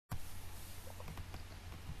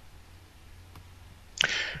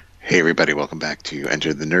Hey everybody, welcome back to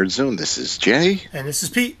Enter the Nerd Zone. This is Jay. And this is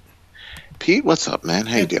Pete. Pete, what's up, man?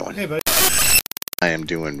 How you doing? Hey, buddy. I am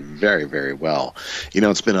doing very, very well.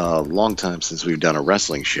 It's been a long time since we've done a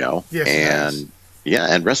wrestling show. Yes, and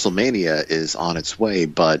and WrestleMania is on its way,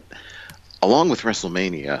 but along with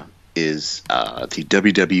WrestleMania is the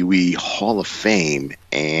WWE Hall of Fame,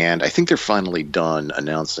 and I think they're finally done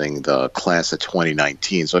announcing the class of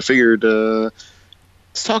 2019. So I figured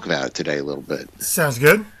let's talk about it today a little bit. Sounds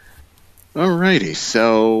good. Alrighty,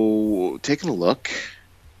 so taking a look,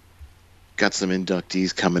 got some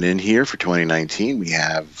inductees coming in here for 2019. We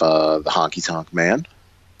have the Honky Tonk Man.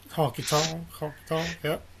 Honky Tonk,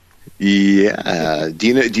 yep. Yeah.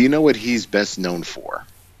 Do you know what he's best known for?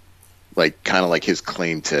 Like, kind of like his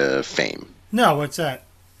claim to fame. No, what's that?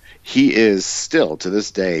 He is still, to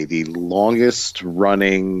this day, the longest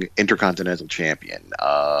running Intercontinental Champion.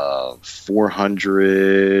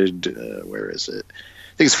 400, where is it?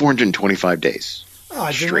 I think it's 425 days. Oh,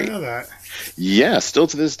 I straight. didn't know that. Yeah, still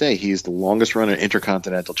to this day, he's the longest running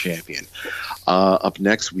Intercontinental Champion. Up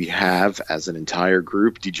next, we have, as an entire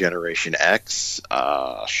group, Degeneration X,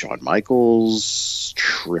 Shawn Michaels,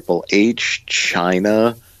 Triple H,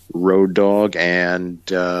 Chyna, Road Dogg, and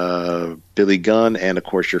Billy Gunn, and, of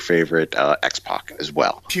course, your favorite, X-Pac as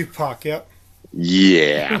well. Puke Pac, yep.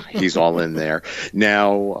 Yeah, he's all in there.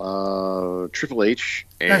 Now, Triple H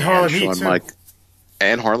and Harlem Shawn Heat, Michaels.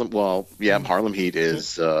 And Harlem, Harlem Heat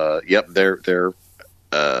is, they're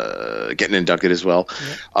getting inducted as well.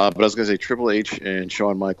 Yep. But I was going to say Triple H and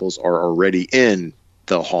Shawn Michaels are already in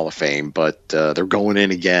the Hall of Fame, but they're going in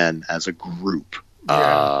again as a group.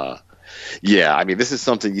 Yeah. I mean, this is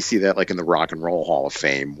something you see that like in the Rock and Roll Hall of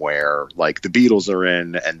Fame, where like the Beatles are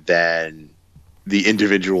in, and then the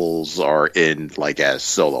individuals are in like as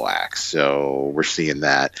solo acts. So we're seeing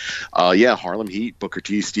that. Harlem Heat, Booker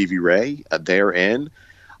T, Stevie Ray, they're in.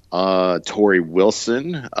 Tori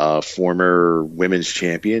Wilson, former women's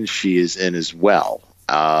champion, she is in as well.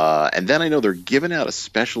 And then I know they're giving out a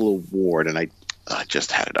special award, and I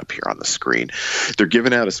just had it up here on the screen. They're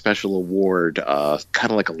giving out a special award,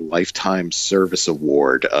 kind of like a lifetime service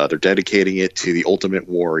award. They're dedicating it to the Ultimate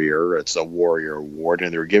Warrior. It's a Warrior Award,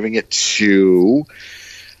 and they're giving it to,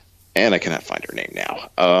 and I cannot find her name now,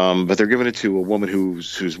 but they're giving it to a woman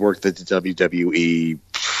who's worked at the WWE.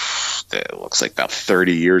 It looks like about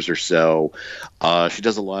 30 years or so. She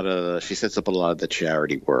sets up a lot of the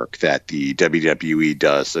charity work that the WWE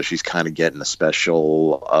does. So she's kind of getting a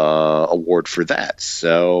special award for that.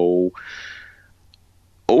 So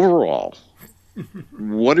overall,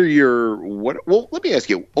 let me ask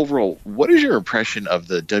you, overall, what is your impression of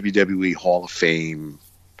the WWE Hall of Fame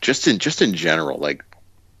just in general? Like,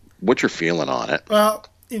 what you're feeling on it? Well,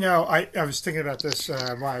 I was thinking about this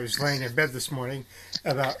while I was laying in bed this morning,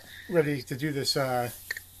 about ready to do this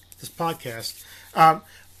this podcast. I'm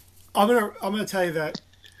gonna tell you that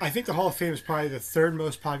I think the Hall of Fame is probably the third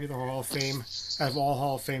most popular Hall of Fame out of all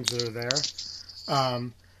Hall of Fames that are there.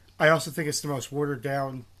 I also think it's the most watered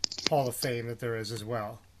down Hall of Fame that there is as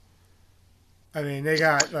well. I mean, they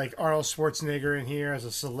got like Arnold Schwarzenegger in here as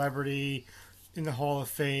a celebrity in the Hall of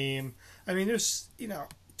Fame. I mean, there's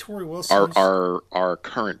Tori Wilson. Our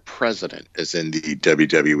current president is in the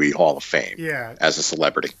WWE Hall of Fame. Yeah. As a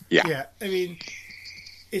celebrity. Yeah. Yeah. I mean,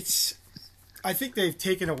 I think they've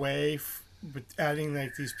taken away with adding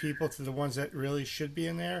like these people to the ones that really should be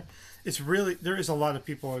in there. There is a lot of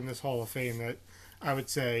people in this Hall of Fame that I would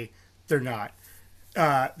say they're not.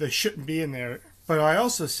 They shouldn't be in there. But I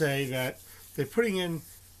also say that they're putting in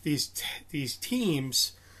these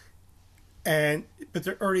teams, but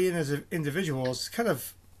they're already in as individuals. It's kind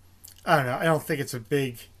of, I don't know. I don't think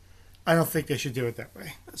they should do it that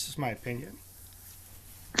way. That's just my opinion.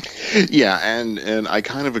 Yeah, and I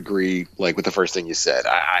kind of agree, like, with the first thing you said.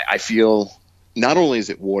 I feel not only is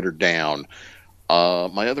it watered down,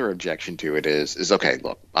 my other objection to it is okay,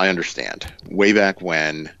 look, I understand. Way back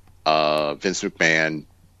when, Vince McMahon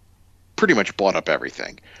pretty much bought up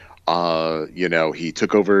everything. He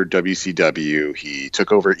took over WCW, he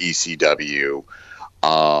took over ECW.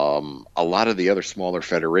 A lot of the other smaller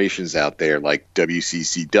federations out there, like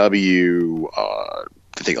WCCW, I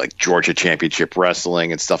think like Georgia Championship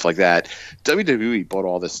Wrestling and stuff like that, WWE bought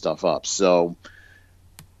all this stuff up. So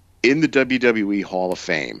in the WWE Hall of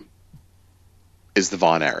Fame is the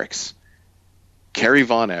Von Erichs. Kerry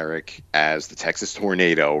Von Erich, as the Texas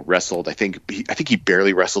Tornado, wrestled, I think he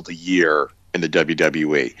barely wrestled a year in the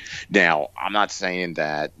WWE. Now, I'm not saying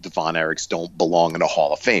that the Von Erichs don't belong in a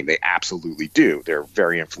Hall of Fame. They absolutely do. They're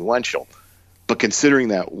very influential. But considering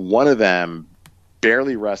that one of them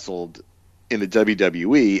barely wrestled in the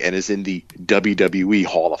WWE and is in the WWE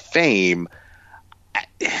Hall of Fame,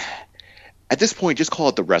 at this point, just call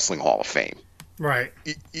it the Wrestling Hall of Fame. Right.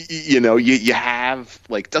 You have,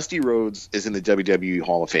 like, Dusty Rhodes is in the WWE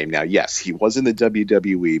Hall of Fame now. Yes, he was in the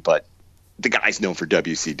WWE, but the guy's known for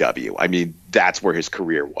WCW. I mean, that's where his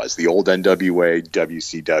career was. The old NWA,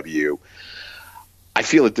 WCW. I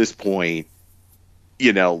feel at this point,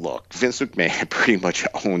 look, Vince McMahon pretty much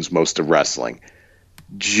owns most of wrestling.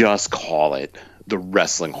 Just call it the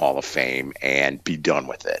Wrestling Hall of Fame and be done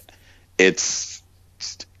with it.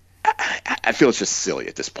 I feel it's just silly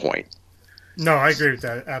at this point. No, I agree with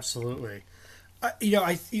that absolutely.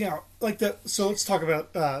 So let's talk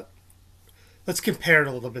about let's compare it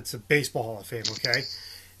a little bit to Baseball Hall of Fame, okay?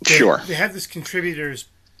 Sure. They have this contributors,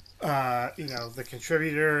 the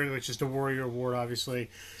contributor, which is the Warrior Award, obviously,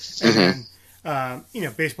 and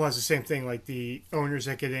then baseball has the same thing, like the owners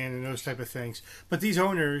that get in and those type of things. But these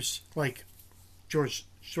owners, like George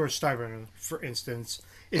Steinbrenner, for instance,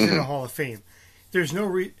 is in the Hall of Fame. There's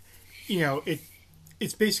no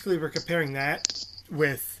it's basically we're comparing that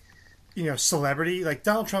with, celebrity. Like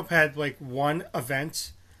Donald Trump had like one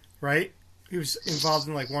event, right? He was involved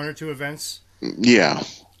in like one or two events. Yeah.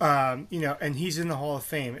 And he's in the Hall of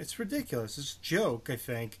Fame. It's ridiculous. It's a joke, I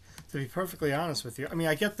think, to be perfectly honest with you. I mean,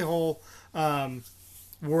 I get the whole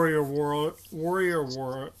Warrior Award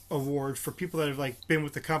for people that have like been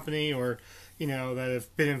with the company or, that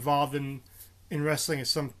have been involved in wrestling in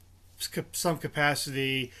some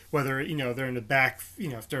capacity, whether they're in the back,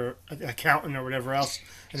 if they're an accountant or whatever else,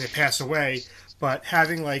 and they pass away. But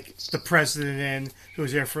having like the president in, who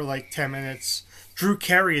was there for like 10 minutes, Drew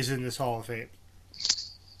Carey is in this Hall of Fame.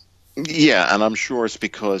 Yeah, and I'm sure it's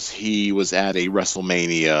because he was at a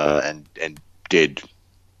WrestleMania and did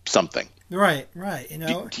something. Right.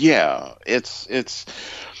 Yeah, it's.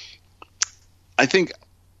 I think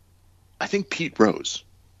Pete Rose.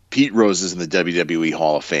 Pete Rose is in the WWE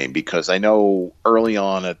Hall of Fame because I know early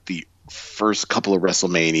on at the first couple of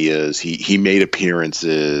WrestleManias, he made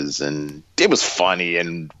appearances and it was funny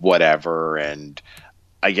and whatever. And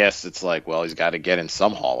I guess it's like, well, he's got to get in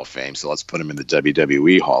some Hall of Fame, so let's put him in the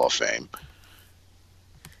WWE Hall of Fame.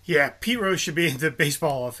 Yeah, Pete Rose should be in the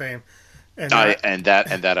Baseball Hall of Fame. And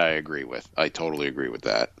that I agree with. I totally agree with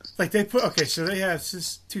that. Like so they have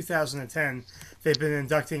since 2010, they've been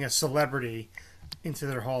inducting a celebrity into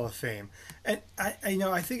their Hall of Fame, and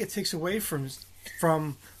I think it takes away from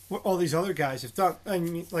what all these other guys have done. I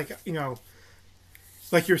mean, like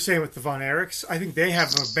like you were saying with the Von Erichs, I think they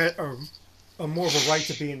have a more of a right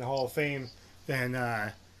to be in the Hall of Fame than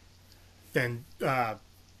Bob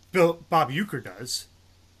Uecker does.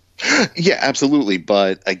 Yeah, absolutely.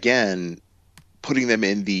 But again, putting them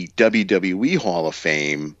in the WWE Hall of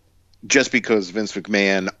Fame just because Vince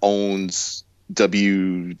McMahon owns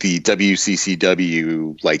the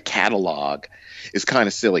WCCW like catalog is kind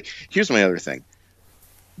of silly. Here's my other thing.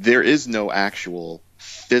 There is no actual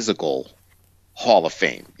physical Hall of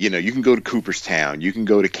Fame. You can go to Cooperstown, you can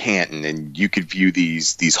go to Canton, and you could view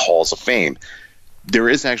these halls of fame. There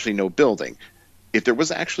is actually no building. If there was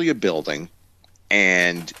actually a building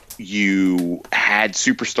and you had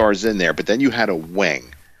superstars in there, but then you had a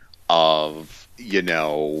wing of,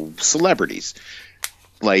 celebrities,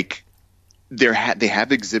 like they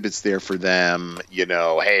have exhibits there for them,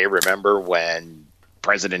 hey, remember when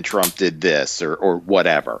President Trump did this or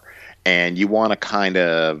whatever, and you want to kind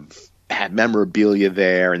of have memorabilia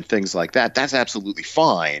there and things like that. That's absolutely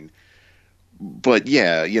fine. But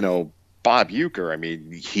yeah, Bob Uecker, I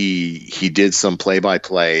mean, he did some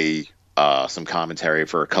play-by-play, some commentary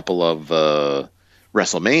for a couple of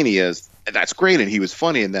WrestleManias. That's great, and he was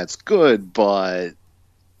funny, and that's good, but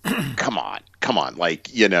come on. Like,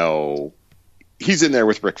 he's in there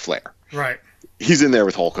with Ric Flair. Right. He's in there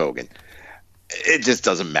with Hulk Hogan. It just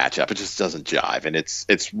doesn't match up. It just doesn't jive, and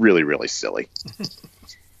it's really, really silly.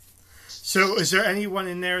 So, is there anyone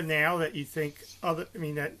in there now that you think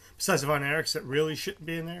that besides Von Erichs that really shouldn't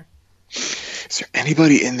be in there? Is there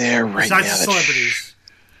anybody in there right now? Besides the celebrities.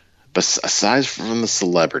 Aside from the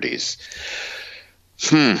celebrities,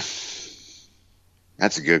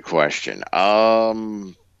 that's a good question. I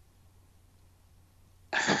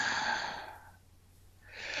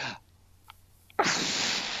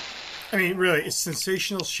mean, really, is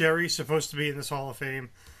Sensational Sherry supposed to be in this Hall of Fame?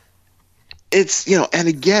 It's, and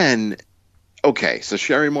again, okay, so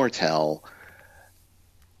Sherry Martel,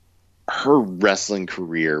 her wrestling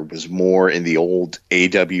career was more in the old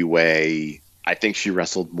AWA. I think she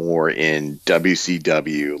wrestled more in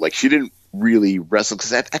WCW. Like, she didn't really wrestle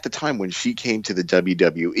because at the time when she came to the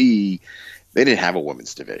WWE, they didn't have a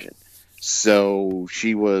women's division. So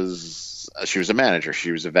she was a manager.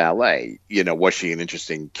 She was a valet. Was she an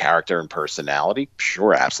interesting character and personality?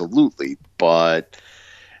 Sure, absolutely. But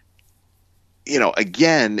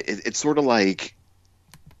again, it's sort of like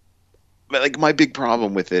my big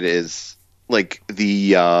problem with it is like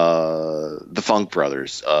the Funk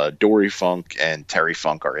brothers, Dory Funk and Terry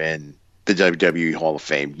Funk are in the WWE Hall of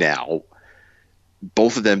Fame now.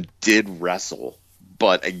 Both of them did wrestle,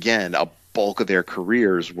 but again, a bulk of their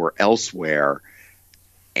careers were elsewhere,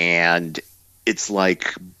 and it's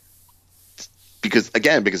like because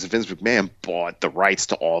Vince McMahon bought the rights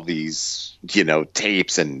to all these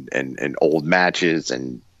tapes and old matches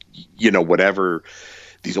and whatever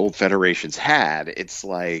these old federations had. It's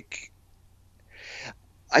like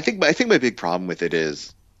I think my big problem with it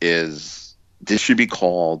is this should be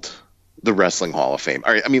called the Wrestling Hall of Fame.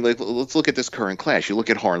 All right, I mean, let's look at this current class. You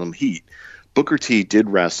look at Harlem Heat. Booker T did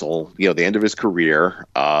wrestle, the end of his career,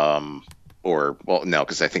 no,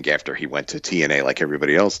 because I think after he went to TNA like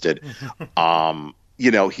everybody else did,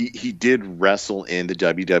 he did wrestle in the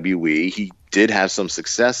WWE. He did have some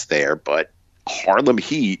success there, but Harlem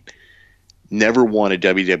Heat never won a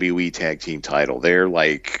WWE tag team title. They're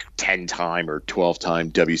like 10-time or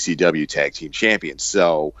 12-time WCW tag team champions.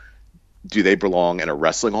 So do they belong in a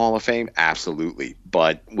Wrestling Hall of Fame? Absolutely.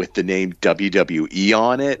 But with the name WWE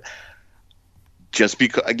on it, just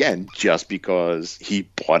because he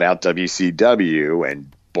bought out WCW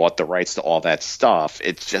and bought the rights to all that stuff,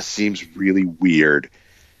 it just seems really weird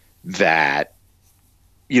that,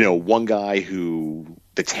 one guy who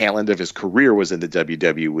the tail end of his career was in the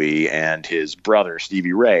WWE and his brother,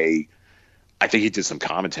 Stevie Ray, I think he did some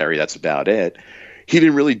commentary. That's about it. He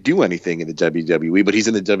didn't really do anything in the WWE, but he's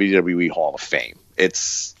in the WWE Hall of Fame.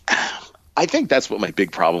 I think that's what my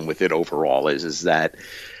big problem with it overall is that,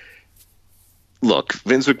 look,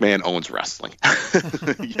 Vince McMahon owns wrestling,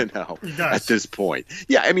 at this point.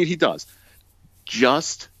 Yeah, I mean, he does.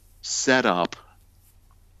 Just set up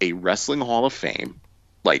a Wrestling Hall of Fame,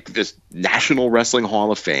 like this National Wrestling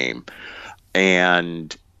Hall of Fame,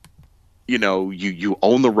 and, you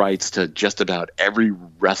own the rights to just about every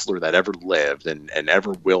wrestler that ever lived and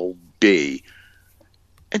ever will be,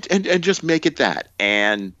 and just make it that,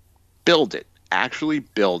 and actually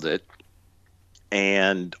build it.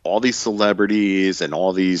 And all these celebrities and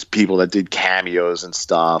all these people that did cameos and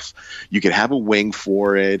stuff, you can have a wing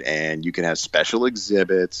for it and you can have special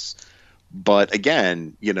exhibits. But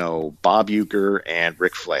again, Bob Uecker and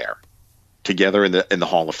Ric Flair together in the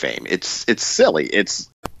Hall of Fame. It's silly.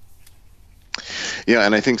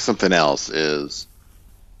 And I think something else is,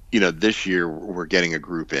 this year we're getting a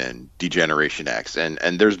group in D-Generation X, and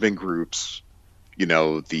there's been groups,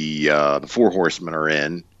 the Four Horsemen are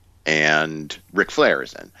in, and Ric Flair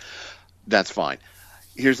is in. That's fine.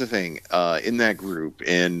 Here's the thing. In that group,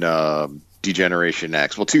 in D-Generation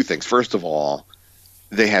X, well, two things. First of all,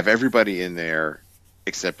 they have everybody in there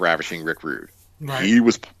except Ravishing Rick Rude. Right. He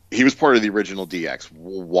was part of the original DX.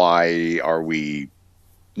 Why are we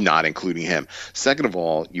not including him? Second of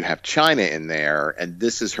all, you have Chyna in there, and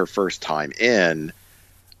this is her first time in.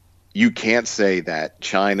 You can't say that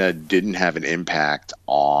Chyna didn't have an impact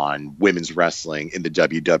on women's wrestling in the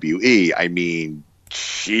WWE. I mean,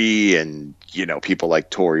 she and, people like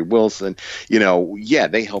Tori Wilson,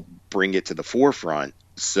 they helped bring it to the forefront.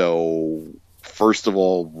 So, first of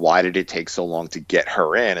all, why did it take so long to get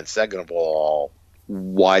her in? And second of all,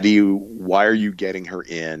 why are you getting her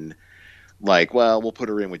in? Like, well, we'll put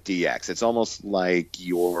her in with DX. It's almost like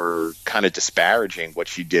you're kind of disparaging what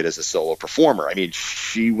she did as a solo performer. I mean,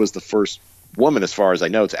 she was the first woman, as far as I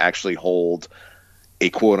know, to actually hold a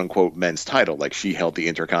quote-unquote men's title. Like, she held the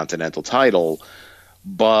Intercontinental title,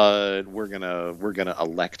 but we're gonna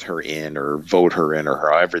elect her in or vote her in or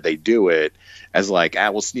however they do it as like,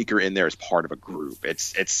 we'll sneak her in there as part of a group.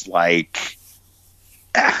 It's like,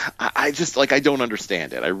 I just, like, I don't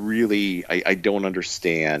understand it. I don't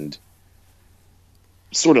understand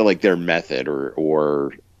sort of like their method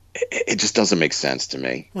or it just doesn't make sense to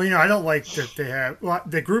me. Well, I don't like that they have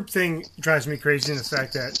the group thing drives me crazy in the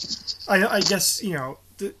fact that I guess,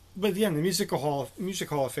 but again, the Music Hall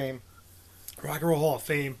of Fame, Rock and Roll Hall of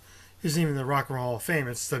Fame isn't even the Rock and Roll Hall of Fame.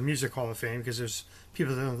 It's the Music Hall of Fame because there's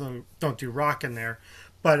people that don't do rock in there.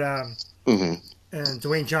 But, and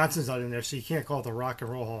Dwayne Johnson's not in there, so you can't call it the Rock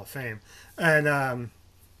and Roll Hall of Fame. And,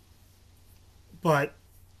 but,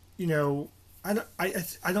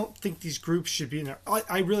 I don't think these groups should be in there.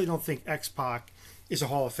 I really don't think X-Pac is a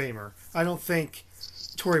Hall of Famer. I don't think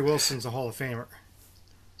Tori Wilson's a Hall of Famer.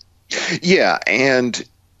 Yeah, and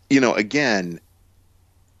again,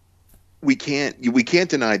 we can't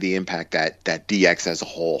deny the impact that DX as a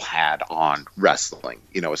whole had on wrestling.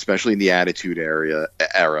 Especially in the Attitude era,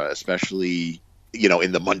 especially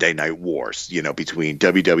in the Monday Night Wars. Between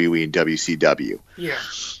WWE and WCW. Yeah,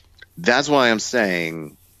 that's why I'm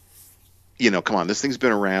saying, come on, this thing's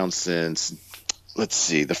been around since, let's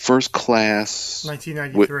see, the first class,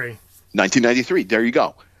 1993. 1993. There you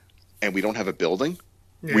go. And we don't have a building.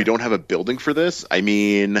 Yeah. We don't have a building for this. I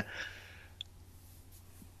mean,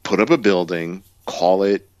 put up a building, call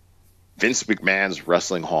it Vince McMahon's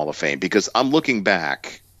Wrestling Hall of Fame, because I'm looking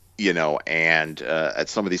back, and at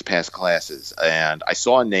some of these past classes, and I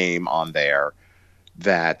saw a name on there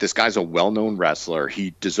that this guy's a well-known wrestler.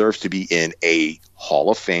 He deserves to be in a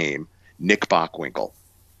Hall of Fame. Nick Bockwinkel.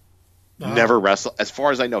 Never wrestled. As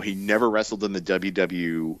far as I know, he never wrestled in the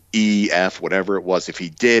WWEF, whatever it was. If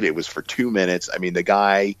he did, it was for 2 minutes. I mean, the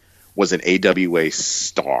guy was an AWA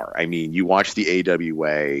star. I mean, you watch the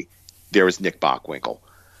AWA, there was Nick Bockwinkel.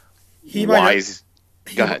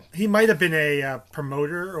 Go ahead. He might have been a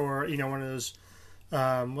promoter, or one of those.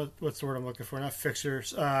 What's the word I'm looking for? Not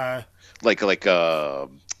fixers. Like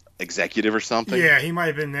executive or something. Yeah, he might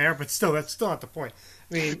have been there, but still, that's still not the point.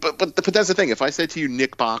 I mean, but that's the thing. If I said to you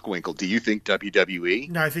Nick Bockwinkel, do you think WWE?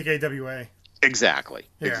 No, I think AWA. Exactly.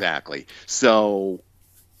 Yeah. Exactly. So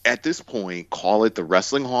at this point, call it the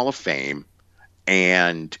Wrestling Hall of Fame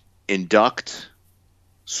and induct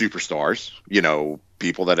superstars,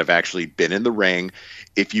 people that have actually been in the ring.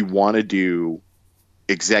 If you want to do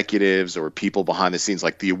executives or people behind the scenes,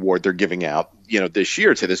 like the award they're giving out, this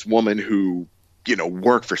year to this woman who,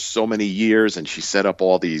 worked for so many years, and she set up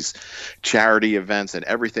all these charity events and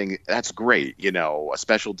everything. That's great. A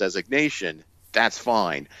special designation, that's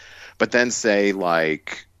fine. But then say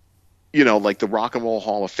like the Rock and Roll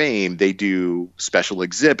Hall of Fame, they do special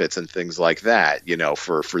exhibits and things like that.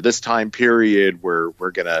 For this time period, we're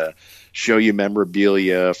going to show you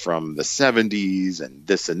memorabilia from the 70s and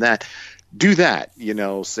this and that. Do that,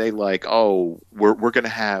 say like, oh, we're going to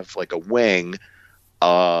have like a wing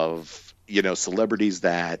of, celebrities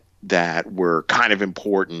that were kind of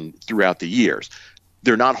important throughout the years.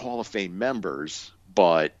 They're not Hall of Fame members,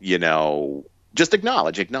 but, just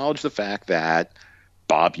acknowledge the fact that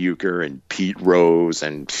Bob Uecker and Pete Rose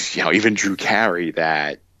and, even Drew Carey,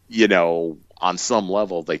 that, on some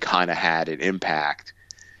level, they kind of had an impact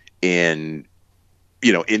in the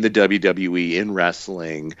WWE, in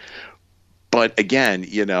wrestling. But again,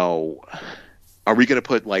 are we going to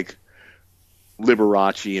put like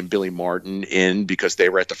Liberace and Billy Martin in because they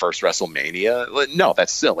were at the first WrestleMania? No,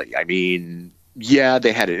 that's silly. I mean, yeah,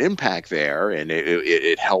 they had an impact there, and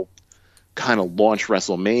it helped kind of launch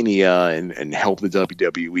WrestleMania and help the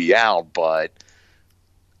WWE out. But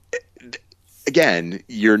again,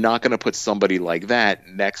 you're not going to put somebody like that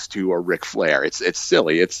next to a Ric Flair. It's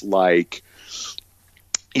silly. It's like,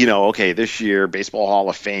 okay, this year, Baseball Hall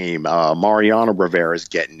of Fame, Mariano Rivera's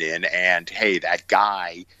getting in, and hey, that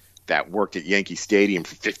guy that worked at Yankee Stadium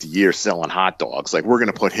for 50 years selling hot dogs, like, we're going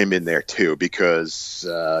to put him in there too because,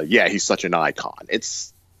 he's such an icon.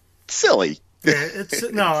 It's silly. Yeah,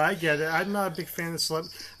 no, I get it. I'm not a big fan of celeb.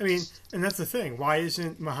 I mean, and that's the thing. Why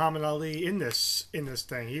isn't Muhammad Ali in this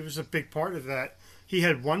thing? He was a big part of that. He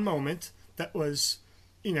had one moment that was,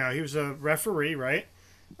 he was a referee, right?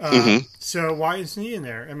 So why isn't he in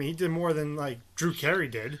there? I mean, he did more than like Drew Carey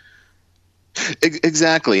did.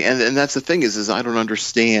 Exactly, and that's the thing is I don't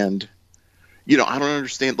understand. I don't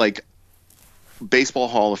understand, like, Baseball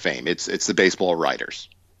Hall of Fame. It's the baseball writers,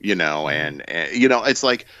 and it's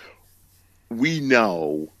like, we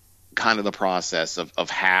know kind of the process of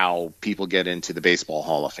how people get into the Baseball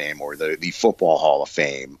Hall of Fame or the Football Hall of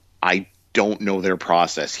Fame. I don't know their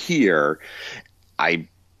process here.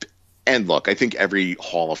 And look, I think every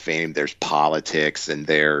Hall of Fame, there's politics and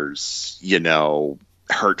there's,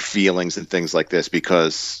 hurt feelings and things like this,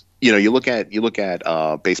 because, you look at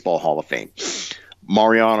Baseball Hall of Fame.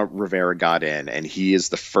 Mariano Rivera got in, and he is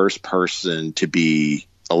the first person to be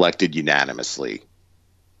elected unanimously.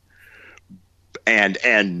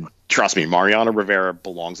 And trust me, Mariano Rivera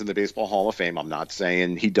belongs in the Baseball Hall of Fame. I'm not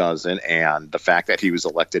saying he doesn't. And the fact that he was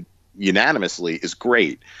elected unanimously is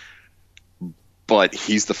great. But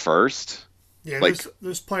he's the first. Yeah,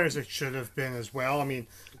 there's players that should have been as well. I mean,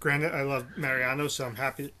 granted, I love Mariano, so I'm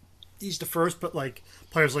happy he's the first. But like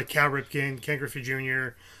players like Cal Ripken, Ken Griffey Jr.,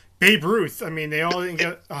 Babe Ruth, I mean, they all didn't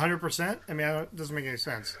get 100%. I mean, it doesn't make any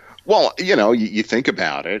sense. Well, you think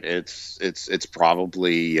about it. It's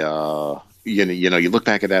probably you look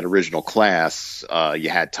back at that original class. You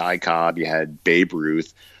had Ty Cobb, you had Babe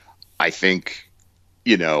Ruth. I think,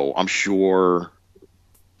 I'm sure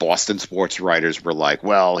Boston sports writers were like,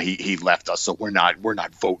 well, he left us, so we're not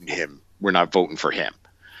voting him. We're not voting for him.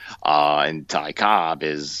 And Ty Cobb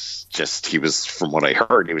is just, he was, from what I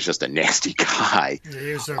heard, he was just a nasty guy. Yeah,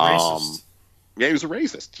 he was a racist. Yeah, he was a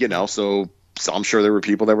racist, so I'm sure there were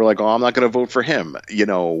people that were like, oh, I'm not going to vote for him.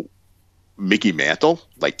 Mickey Mantle,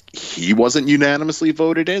 like he wasn't unanimously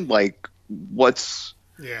voted in. Like what's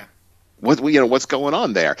Yeah. what's going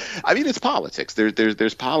on there? I mean, it's politics.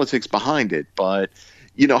 There's politics behind it, but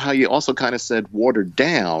you know how you also kind of said watered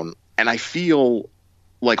down, and I feel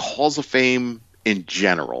like halls of fame in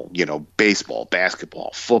general, you know, baseball,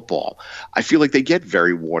 basketball, football, I feel like they get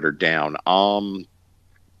very watered down.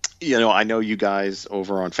 You know, I know you guys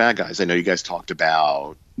over on Fat Guys, I know you guys talked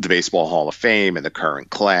about the Baseball Hall of Fame and the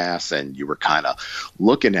current class, and you were kind of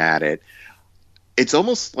looking at it. It's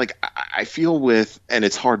almost like I feel with, and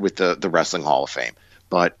it's hard with the Wrestling Hall of Fame,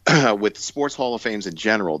 but with sports Hall of Fames in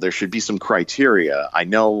general, there should be some criteria. I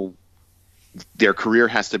know their career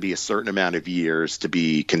has to be a certain amount of years to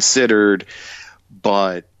be considered,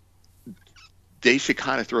 but they should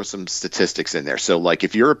kind of throw some statistics in there. So, like,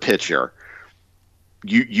 if you're a pitcher,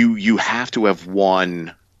 you have to have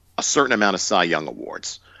won a certain amount of Cy Young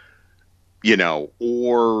awards, you know,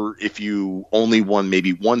 or if you only won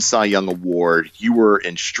maybe one Cy Young award, you were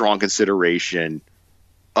in strong consideration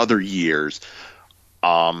other years.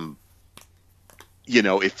 You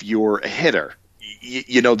know, if you're a hitter,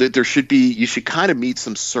 you know, there should be, you should kind of meet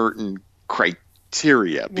some certain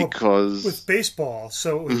criteria because with baseball.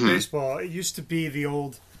 So with baseball, it used to be the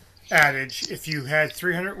old adage: if you had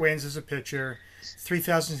 300 wins as a pitcher,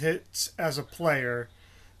 3,000 hits as a player,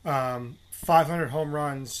 500 home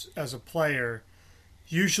runs as a player,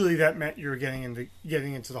 usually that meant you were getting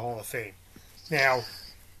into the Hall of Fame. Now,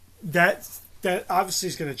 that obviously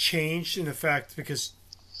is going to change in effect because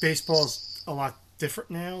baseball is a lot different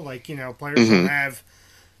now. Like, you know, players don't have.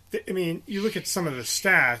 I mean, you look at some of the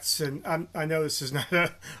stats, and I know this is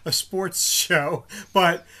not a sports show,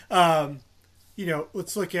 but you know,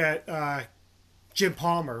 let's look at Jim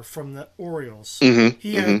Palmer from the Orioles.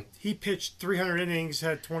 He pitched 300 innings,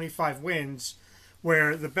 had 25 wins,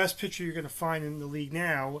 where the best pitcher you're going to find in the league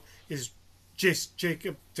now is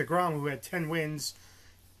Jacob deGrom, who had 10 wins,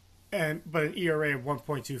 but an ERA of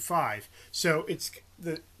 1.25. So it's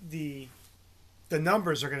the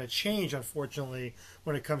numbers are going to change, unfortunately,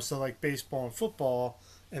 when it comes to like baseball and football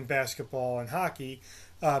and basketball and hockey,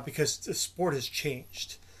 because the sport has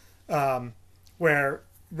changed. Where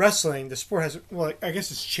wrestling, the sport has, well, I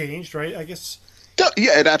guess it's changed, right? I guess.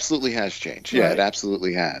 Yeah, it absolutely has changed. Yeah, right. It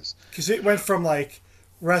absolutely has. Because it went from like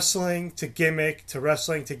wrestling to gimmick to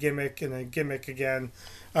wrestling to gimmick and then gimmick again.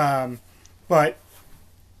 But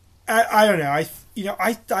I don't know. I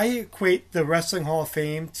equate the Wrestling Hall of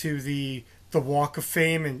Fame to the Walk of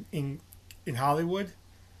Fame in Hollywood.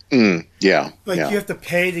 Yeah. Like yeah. you have to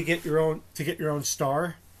pay to get your own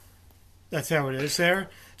star. That's how it is there.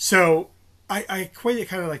 So I equate it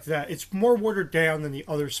kind of like that. It's more watered down than the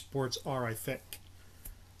other sports are, I think.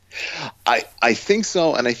 I think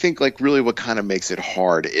so, and I think like really what kind of makes it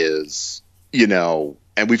hard is, you know,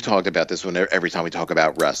 and we've talked about this one every time we talk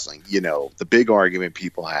about wrestling. You know, the big argument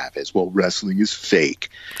people have is, well, wrestling is fake,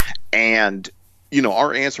 and you know,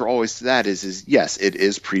 our answer always to that is yes, it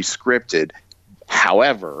is pre-scripted.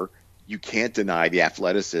 However, you can't deny the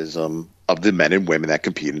athleticism of the men and women that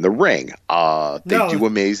compete in the ring. They do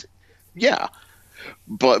amazing. Yeah.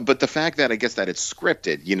 But the fact that I guess that it's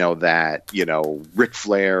scripted, you know, that, you know, Ric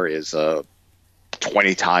Flair is a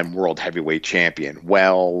 20-time world heavyweight champion.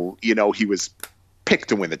 Well, you know, he was picked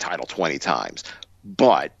to win the title 20 times,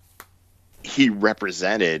 but he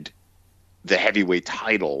represented the heavyweight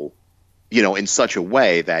title, you know, in such a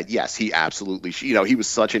way that, yes, he absolutely, you know, he was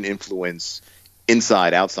such an influence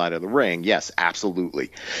inside, outside of the ring. Yes,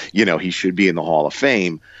 absolutely. You know, he should be in the Hall of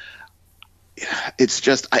Fame. It's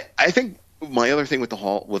just, I think my other thing with the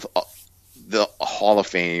Hall of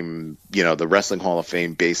Fame, you know, the Wrestling Hall of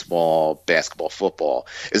Fame, baseball, basketball, football,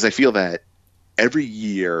 is I feel that every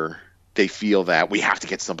year they feel that we have to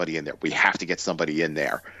get somebody in there. We have to get somebody in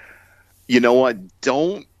there. You know what?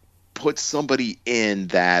 Don't put somebody in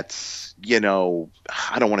that's, you know,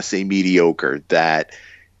 I don't want to say mediocre, that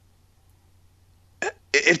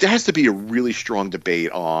if there has to be a really strong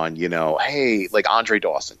debate on, you know, hey, like Andre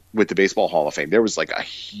Dawson with the Baseball Hall of Fame, there was like a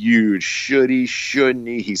huge should he, shouldn't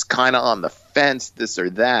he? He's kind of on the fence, this or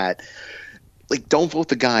that. Like, don't vote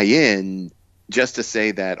the guy in just to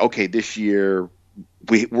say that, okay, this year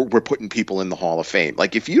we're putting people in the Hall of Fame.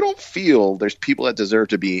 Like, if you don't feel there's people that deserve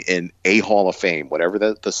to be in a Hall of Fame, whatever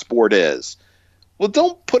the sport is, well,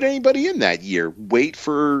 don't put anybody in that year. Wait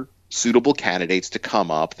for suitable candidates to come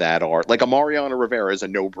up that are like a Mariano Rivera is a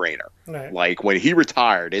no-brainer. Right. Like when he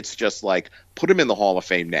retired, it's just like put him in the Hall of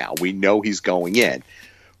Fame now. We know he's going in.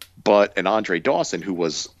 But an Andre Dawson, who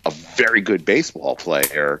was a very good baseball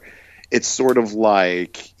player, it's sort of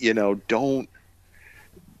like, you know, don't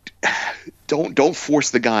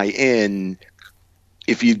force the guy in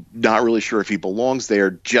if you're not really sure if he belongs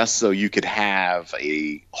there, just so you could have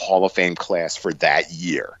a Hall of Fame class for that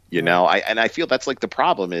year. You Right. know, I feel that's like the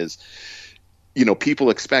problem is, people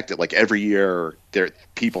expect it like every year there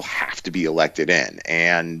people have to be elected in.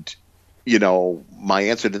 And, my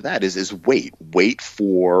answer to that is wait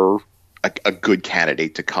for a good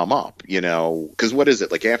candidate to come up, because what is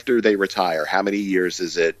it like after they retire? How many years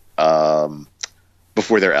is it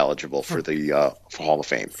before they're eligible For for the for Hall of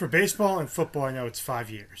Fame? for baseball and football, I know it's 5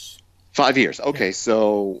 years. 5 years. Yeah. Okay,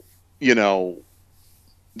 so you know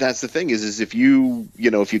that's the thing is if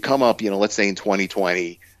if you come up, let's say in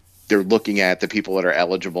 2020, they're looking at the people that are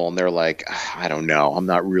eligible and they're like, I don't know, I'm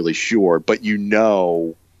not really sure, but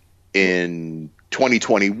in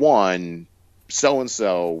 2021, so and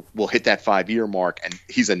so will hit that 5 year mark and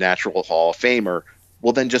he's a natural Hall of Famer.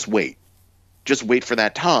 Well, then just wait for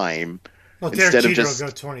that time Well, Derek instead of Jeter will just go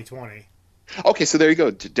 2020. okay, so there you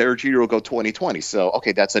go. Derek Jeter will go 2020. So,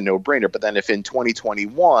 okay, that's a no-brainer. But then if in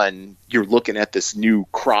 2021 you're looking at this new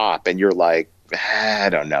crop and you're like, I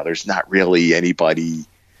don't know, there's not really anybody.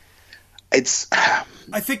 It's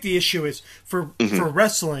I think the issue is for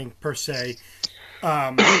wrestling per se.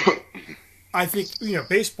 I think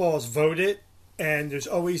baseball is voted, and there's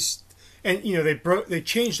always they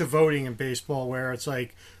changed the voting in baseball where it's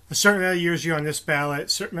like a certain amount of years you're on this ballot, a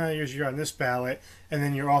certain amount of years you're on this ballot, and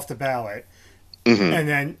then you're off the ballot. And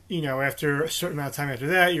then after a certain amount of time after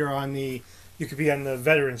that, you could be on the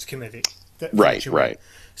Veterans Committee. right.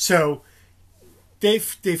 So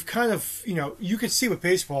they've kind of you could see with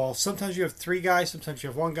baseball. Sometimes you have three guys, sometimes you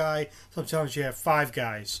have one guy, sometimes you have five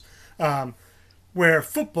guys. Where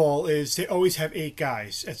football is, they always have eight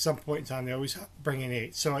guys at some point in time. They always bring in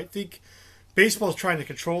eight. So I think baseball is trying to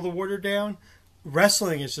control the water down.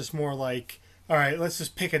 Wrestling is just more like, all right, let's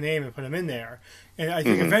just pick a name and put them in there. And I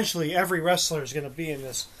think eventually every wrestler is going to be in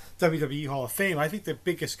this WWE Hall of Fame. I think the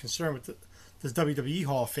biggest concern with this WWE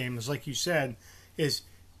Hall of Fame is, like you said, is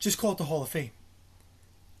just call it the Hall of Fame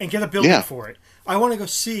and get a building for it. I want to go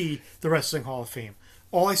see the Wrestling Hall of Fame.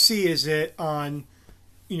 All I see is it on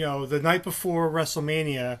the night before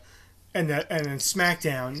WrestleMania and then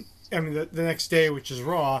SmackDown. I mean, the next day, which is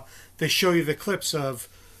Raw, they show you the clips of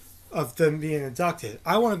them being inducted.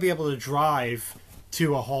 I want to be able to drive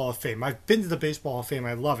to a Hall of Fame. I've been to the Baseball Hall of Fame.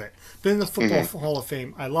 I love it. Been to the Football Hall of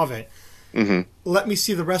Fame. I love it. Let me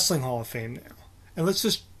see the Wrestling Hall of Fame now. And let's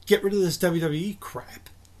just get rid of this WWE crap.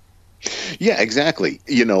 Yeah, exactly.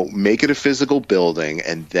 Make it a physical building,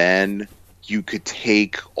 and then you could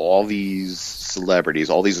take all these celebrities,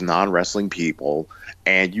 all these non-wrestling people,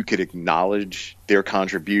 and you could acknowledge their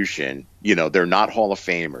contribution. They're not Hall of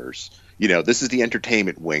Famers. This is the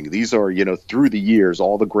entertainment wing. These are, through the years,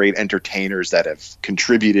 all the great entertainers that have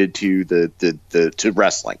contributed to to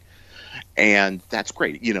wrestling. And that's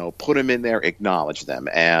great. Put them in there, acknowledge them.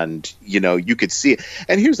 And, you could see it.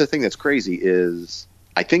 And here's the thing that's crazy is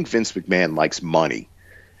I think Vince McMahon likes money.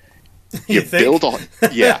 You build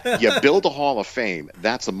you build a Hall of Fame.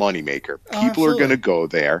 That's a moneymaker. People are going to go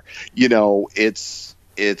there. It's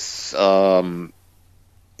the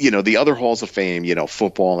other halls of fame,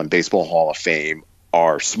 football and baseball Hall of Fame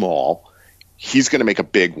are small. He's going to make a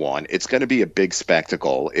big one. It's going to be a big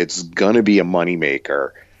spectacle. It's going to be a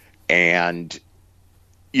moneymaker. And,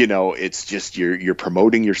 it's just you're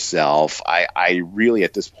promoting yourself. I really,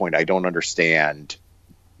 at this point, I don't understand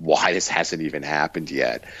why this hasn't even happened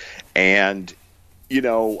yet. And,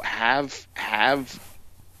 have I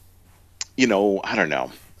don't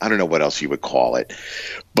know. I don't know what else you would call it,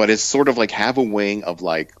 but it's sort of like have a wing of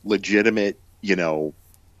like legitimate,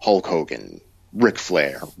 Hulk Hogan, Ric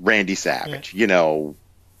Flair, Randy Savage.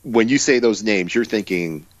 When you say those names, you're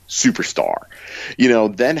thinking superstar.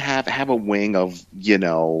 Then have a wing of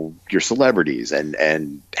your celebrities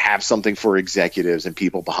and have something for executives and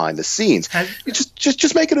people behind the scenes.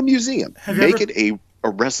 Just make it a museum. Make it a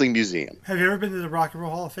wrestling museum. Have you ever been to the Rock and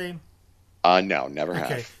Roll Hall of Fame? No, never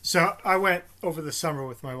have. Okay, so I went over the summer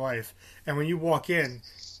with my wife, and when you walk in,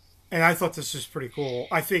 and I thought this was pretty cool.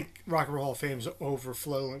 I think Rock and Roll Hall of Fame is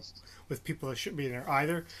overflowing with people that shouldn't be in there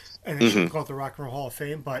either, and they shouldn't call it the Rock and Roll Hall of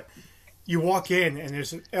Fame. But you walk in, and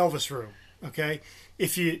there's an Elvis room. Okay,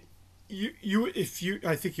 if you,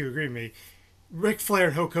 I think you agree with me. Ric Flair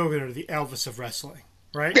and Hulk Hogan are the Elvis of wrestling,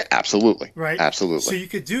 right? Yeah, absolutely. Right, absolutely. So you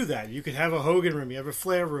could do that. You could have a Hogan room. You have a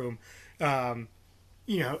Flair room. Then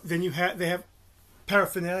they have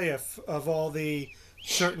paraphernalia of all the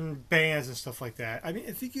certain bands and stuff like that. I mean,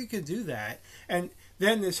 I think you could do that. And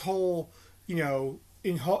then this whole,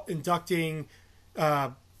 inducting,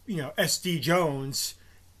 S.D. Jones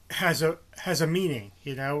has a meaning,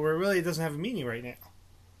 where really it doesn't have a meaning right now.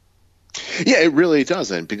 Yeah, it really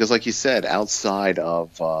doesn't because, like you said, outside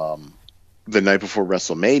of the night before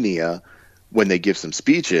WrestleMania, when they give some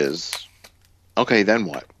speeches, okay, then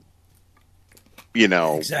what? You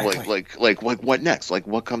know, Exactly. like what next? Like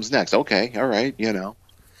what comes next? Okay, all right, you know,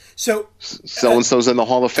 So, so and so's in the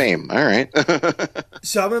Hall of Fame. All right,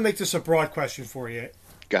 so I'm going to make this a broad question for you.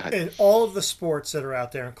 go ahead. In all of the sports that are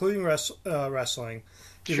out there, including wrestling,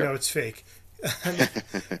 even Sure. though it's fake,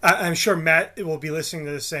 I'm sure Matt will be listening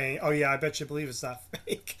to this saying, "Oh yeah, I bet you believe it's not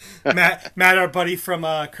fake." Matt, our buddy from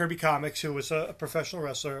Kirby Comics, who was a professional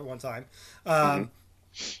wrestler at one time. Hmm.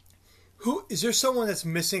 Who is there? Someone that's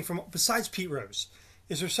missing from besides Pete Rose?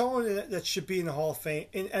 Is there someone that should be in the Hall of Fame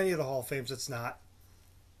in any of the Hall of Fames that's not?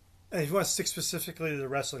 And if you want to stick specifically to the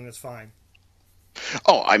wrestling, that's fine.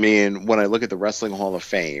 Oh, I mean, when I look at the Wrestling Hall of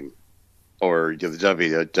Fame or the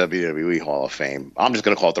WWE Hall of Fame, I'm just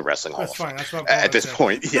going to call it the Wrestling Hall That's of fine. Fame That's what I'm calling at it this too.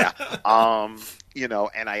 point. Yeah. You know,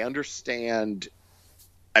 and I understand.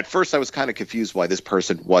 At first, I was kind of confused why this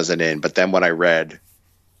person wasn't in, but then when I read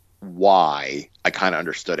why, I kind of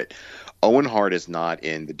understood it. Owen Hart is not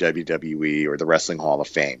in the WWE or the Wrestling Hall of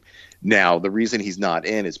Fame. Now, the reason he's not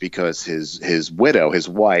in is because his widow, his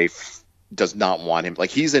wife, does not want him.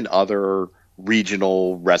 Like he's in other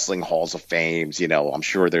regional wrestling halls of fames. You know, I'm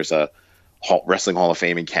sure there's a wrestling hall of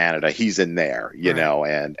fame in Canada. He's in there. You Right. know,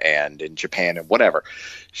 and in Japan and whatever.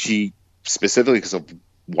 She specifically because of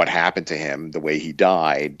what happened to him, the way he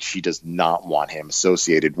died, she does not want him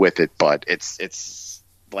associated with it. But it's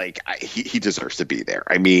like he deserves to be there.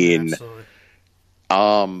 I Yeah, mean, absolutely.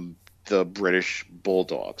 the British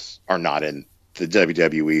Bulldogs are not in the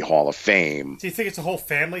WWE Hall of Fame. Do you think it's a whole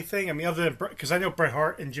family thing? I mean, other than because I know Bret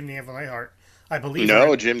Hart and Jim the Anvil Neidhart, I believe are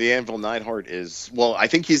No, in. Jim the Anvil Neidhart is well. I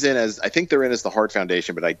think he's in as I think they're in as the Hart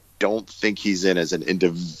Foundation, but I don't think he's in as an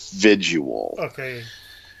individual. Okay,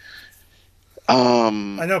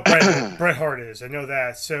 Um, I know Bret Hart is. I know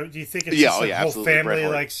that. So, do you think it's yeah, just oh a yeah, whole absolutely, Bret family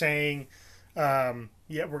Hart. like saying,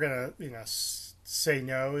 "Yeah, we're gonna say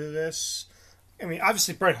no to this"? I mean,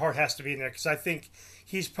 obviously Bret Hart has to be in there because I think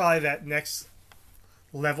he's probably that next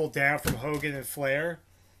level down from Hogan and Flair.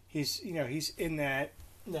 He's in that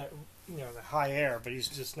the high air, but he's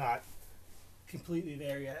just not completely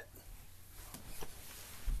there yet.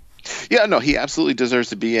 Yeah, no, he absolutely deserves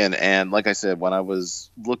to be in. And like I said, when I was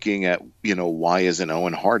looking at, why isn't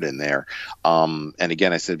Owen Hart in there? And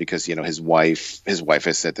again, I said because his wife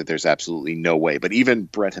has said that there's absolutely no way. But even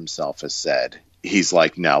Brett himself has said he's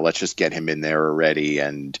like, no, let's just get him in there already.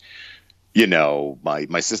 And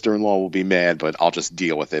my sister-in-law will be mad, but I'll just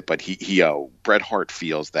deal with it. But Bret Hart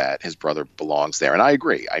feels that his brother belongs there, and I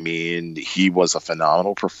agree. I mean, he was a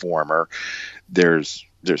phenomenal performer. There's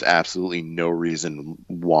absolutely no reason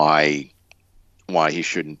why he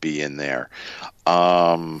shouldn't be in there.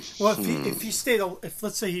 Well, if he stayed, if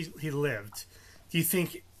let's say he lived, do you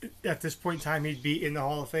think at this point in time he'd be in the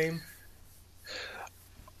Hall of Fame?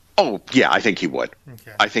 Oh yeah, I think he would.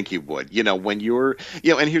 Okay. I think he would. When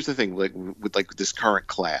and here's the thing, like with like this current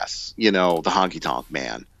class, the Honky Tonk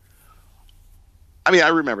Man. I mean, I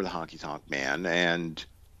remember the Honky Tonk Man, and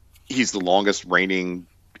he's the longest reigning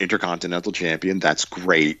Intercontinental Champion. That's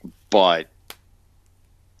great, but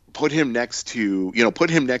put him next to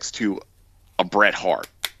a Bret Hart.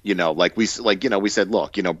 We said,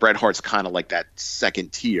 look, Bret Hart's kind of like that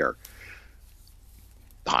second tier.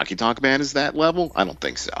 Honky Tonk Man is that level? I don't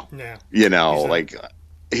think so. Yeah. Like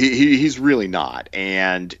he's really not.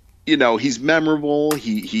 And he's memorable.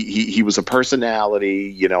 He was a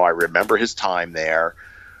personality. I remember his time there,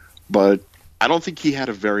 but I don't think he had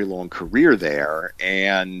a very long career there.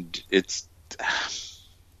 And it's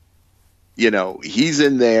he's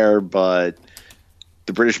in there, but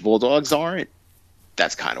the British Bulldogs aren't.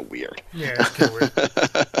 That's kind of weird. Yeah, it's kind of weird.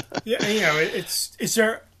 Yeah, is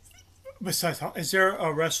there besides is there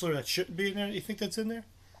a wrestler that shouldn't be in there? You think that's in there?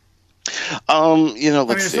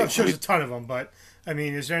 Let's see. I'm sure there's a ton of them, but I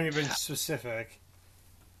mean, is there anyone specific?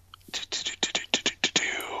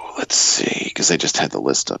 Let's see, because I just had the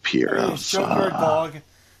list up here. I mean,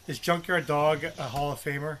 is Junkyard Dog a Hall of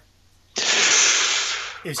Famer?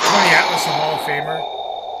 Is Tony Atlas a Hall of Famer?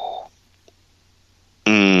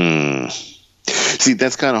 See,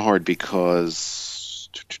 that's kind of hard because,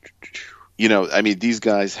 I mean, these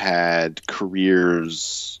guys had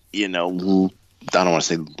careers, I don't want to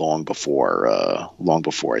say long before I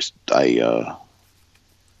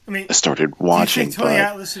I mean, started do you watching. think Tony But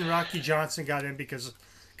Atlas and Rocky Johnson got in because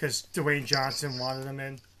Dwayne Johnson wanted them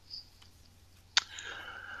in?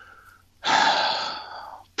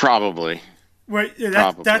 probably, Right, yeah,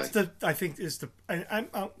 Probably. that's the I think is the I'm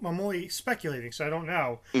only speculating, so I don't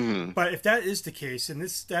know. Hmm. But if that is the case, and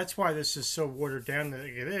that's why this is so watered down that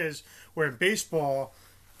it is. Where in baseball,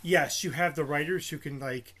 yes, you have the writers who can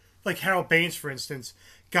like Harold Baines, for instance,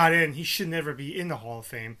 got in. He should never be in the Hall of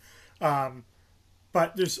Fame.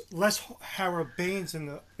 But there's less Harold Baines in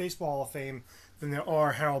the Baseball Hall of Fame than there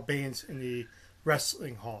are Harold Baines in the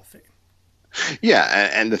Wrestling Hall of Fame. Yeah,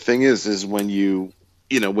 and the thing is when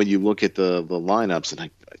when you look at the lineups, and I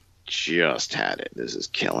just had it. This is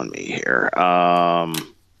killing me here. I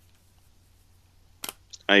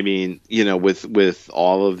mean, with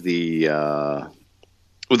all of the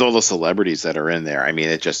with all the celebrities that are in there, I mean,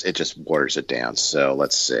 it just waters it down. So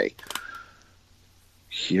let's see.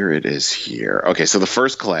 Here it is here. Okay, so the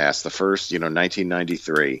first class, the first,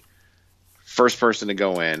 1993, first person to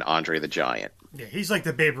go in, Andre the Giant. Yeah, he's like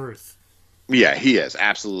the Babe Ruth. Yeah, he is,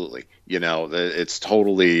 absolutely. It's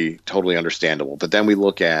totally understandable. But then we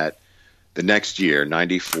look at the next year,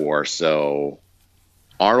 94. So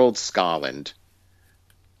Arnold Scotland.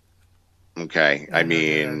 Okay, I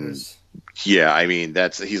mean, yeah, I mean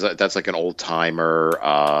that's like an old timer.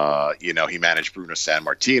 He managed Bruno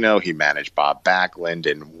Sammartino, he managed Bob Backlund,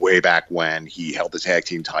 and way back when he held the tag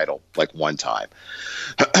team title like one time.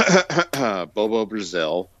 Bobo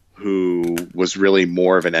Brazil, who was really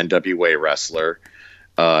more of an NWA wrestler.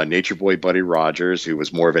 Nature Boy Buddy Rogers, who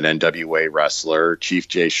was more of an NWA wrestler. Chief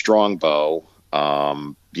Jay Strongbow,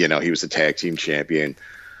 he was a tag team champion.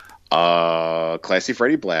 Classy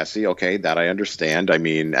Freddie Blassie, okay, that I understand. I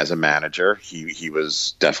mean, as a manager, he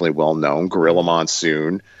was definitely well known. Gorilla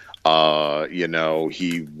Monsoon,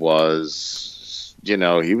 he was,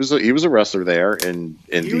 he was a wrestler there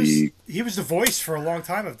he was the voice for a long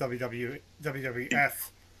time of WWF.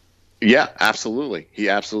 Yeah, absolutely. He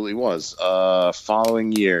absolutely was.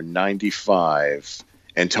 Following year, 95,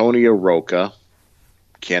 Antonio Rocca.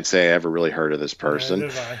 Can't say I ever really heard of this person.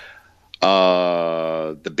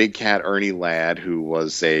 The Big Cat Ernie Ladd, who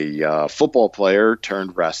was a football player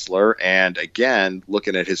turned wrestler. And again,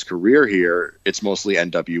 looking at his career here, it's mostly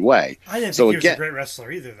NWA. I didn't think he was a great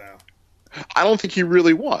wrestler either, though. I don't think he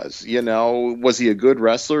really was. Was he a good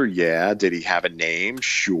wrestler? Yeah. Did he have a name?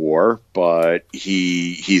 Sure. But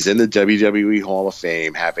he's in the WWE Hall of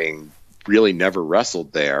Fame, having really never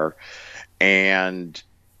wrestled there. And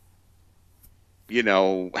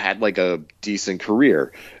had like a decent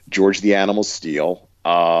career. George the Animal Steele.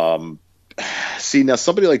 See, now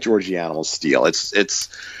somebody like George the Animal Steele,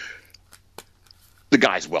 it's the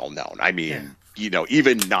guy's well known. I mean,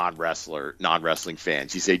 even non-wrestling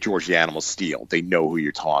fans, you say George the Animal Steele, they know who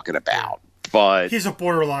you're talking about. But he's a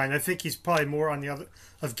borderline. I think he's probably more on the other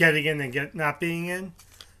of getting in than not being in.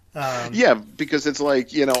 Yeah, because it's like,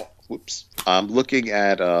 I'm looking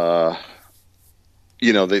at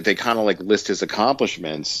they kind of like list his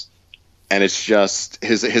accomplishments, and it's just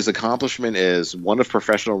his accomplishment is one of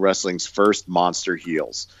professional wrestling's first monster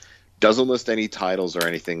heels. Doesn't list any titles or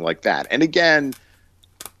anything like that. And again,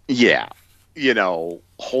 yeah,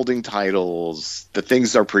 holding titles, the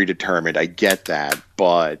things are predetermined. I get that,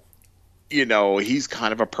 but he's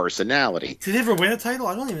kind of a personality. Did he ever win a title?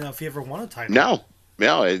 I don't even know if he ever won a title.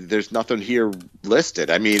 No, there's nothing here listed.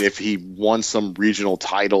 I mean, if he won some regional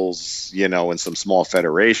titles, in some small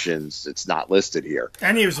federations, it's not listed here.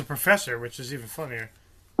 And he was a professor, which is even funnier.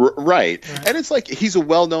 Right. And it's like, he's a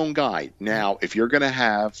well-known guy. Now, if you're going to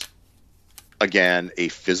have, again, a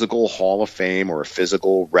physical Hall of Fame or a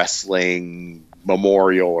physical wrestling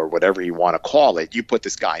memorial or whatever you want to call it, you put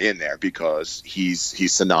this guy in there because he's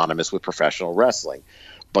synonymous with professional wrestling.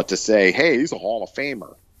 But to say, hey, he's a Hall of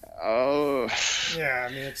Famer, yeah,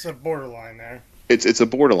 I mean, it's a borderline there. It's a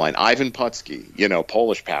borderline. Ivan Putski,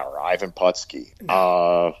 Polish Power, Ivan Putski.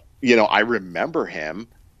 I remember him,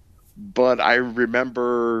 but I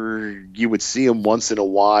remember you would see him once in a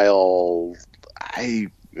while.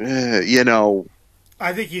 I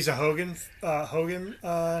think he's a Hogan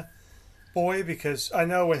boy, because I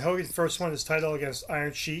know when Hogan first won his title against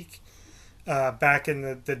Iron Sheik back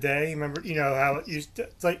in the day. Remember, how it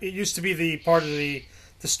used to be the part of the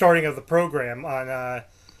starting of the program on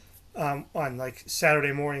like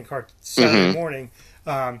Saturday morning.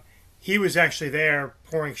 He was actually there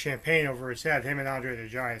pouring champagne over his head, him and Andre the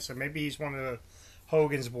Giant. So maybe he's one of the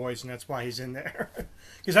Hogan's boys, and that's why he's in there.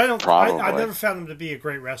 Because I never found him to be a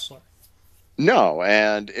great wrestler. No,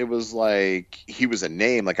 and it was like he was a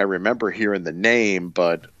name. Like I remember hearing the name,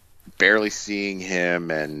 but barely seeing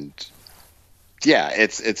him. And yeah,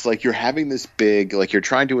 it's like you're having this big, like you're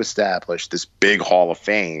trying to establish this big Hall of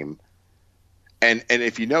Fame. And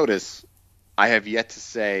if you notice, I have yet to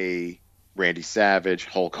say Randy Savage,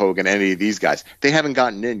 Hulk Hogan, any of these guys. They haven't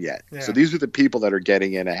gotten in yet. Yeah. So these are the people that are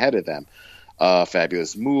getting in ahead of them.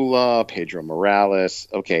 Fabulous Moolah, Pedro Morales.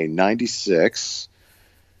 Okay, 96.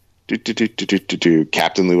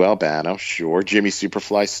 Captain Lou Albano, sure. Jimmy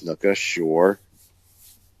Superfly Snuka, sure.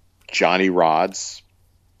 Johnny Rods.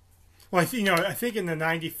 Well, I think in the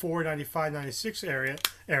 94, 95, 96 era,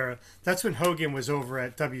 that's when Hogan was over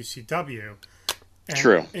at WCW. And,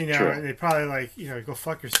 True. True. And they probably go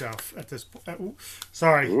fuck yourself at this point.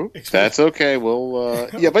 Sorry. Ooh, that's okay. We'll,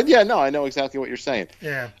 I know exactly what you're saying.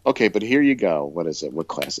 Yeah. Okay, but here you go. What is it? What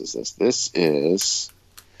class is this? This is,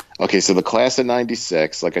 okay, so the class of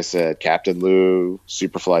 96, like I said, Captain Lou,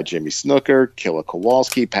 Superfly Jimmy Snuka, Killer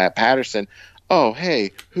Kowalski, Pat Patterson. Oh,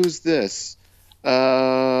 hey, who's this? Vincent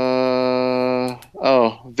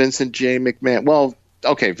J. McMahon. Well,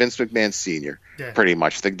 okay, Vince McMahon Sr., pretty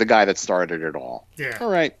much, the guy that started it all. Yeah. All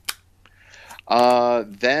right.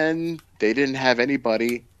 Then they didn't have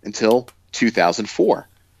anybody until 2004.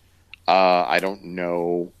 I don't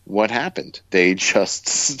know what happened. They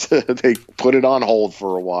just they put it on hold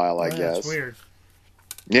for a while, I guess. That's weird.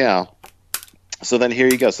 Yeah. So then here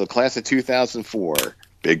you go. So class of 2004,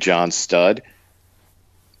 Big John Studd.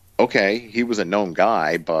 Okay, he was a known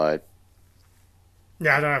guy, but...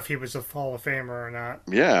 Yeah, I don't know if he was a Hall of Famer or not.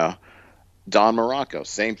 Yeah. Don Morocco,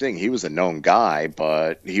 same thing. He was a known guy,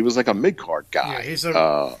 but he was like a mid-card guy.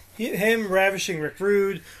 Yeah, him, Ravishing Rick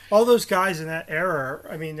Rude, all those guys in that era,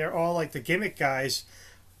 I mean, they're all like the gimmick guys.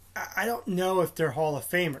 I don't know if they're Hall of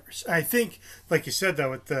Famers. I think, like you said,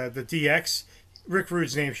 though, with the DX, Rick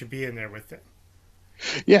Rude's name should be in there with them.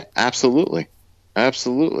 Yeah, absolutely.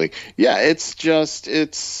 Absolutely. Yeah, it's just,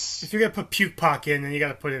 it's... If you're going to put Puke Pac in, then you got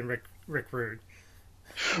to put in Rick Rude.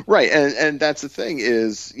 Right, and that's the thing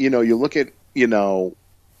is, you look at, again,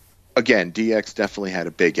 DX definitely had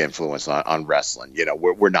a big influence on wrestling.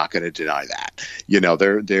 We're not going to deny that.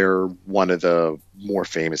 They're one of the more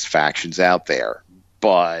famous factions out there.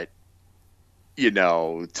 But,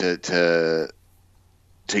 to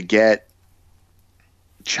get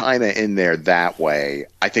China in there that way,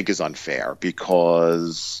 I think is unfair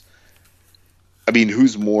because, I mean,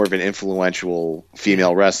 who's more of an influential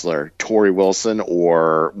female wrestler, Tori Wilson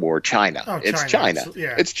or China? Oh, it's China.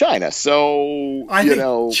 Yeah. It's China. So, I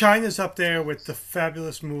think China's up there with the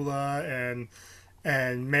Fabulous Moolah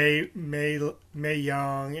and May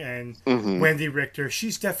Young and Wendy Richter.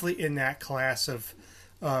 She's definitely in that class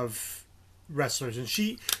of wrestlers, and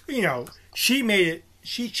she made it.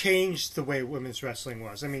 She changed the way women's wrestling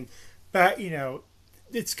was. I mean, back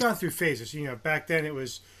it's gone through phases. Back then it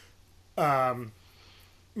was, Fabulous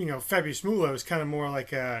Moolah was kind of more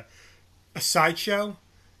like a sideshow,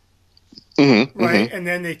 right? Mm-hmm. And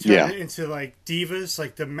then they turned it into like divas,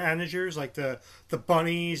 like the managers, like the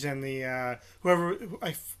bunnies and the whoever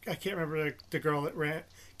I can't remember the girl that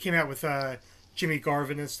came out with Jimmy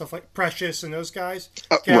Garvin and stuff like Precious and those guys.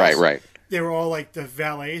 Right. They were all like the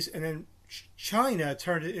valets, and then China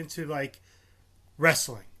turned it into like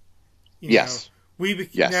wrestling. Yes.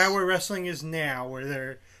 Now where wrestling is now,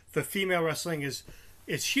 where the female wrestling is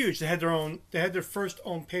huge. They had their first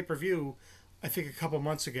own pay-per-view, I think a couple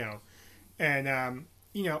months ago, and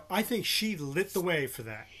I think she lit the way for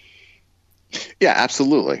that. Yeah,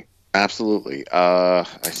 absolutely. I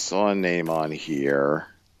saw a name on here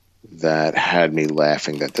that had me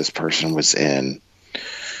laughing that this person was in.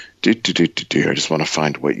 I just want to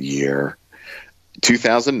find what year.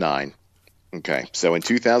 2009. Okay, so in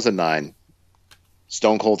 2009,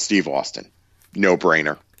 Stone Cold Steve Austin. No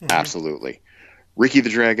brainer. Mm-hmm. Absolutely. Ricky the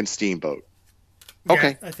Dragon Steamboat.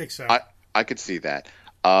 Okay. Yeah, I think so. I could see that.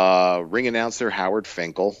 Ring announcer Howard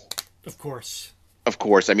Finkel. Of course.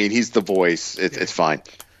 I mean, he's the voice. It's fine.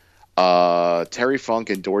 Terry Funk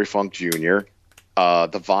and Dory Funk Jr.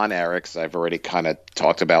 The Von Erichs. I've already kind of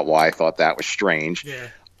talked about why I thought that was strange. Yeah.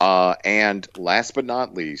 And last but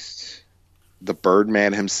not least, the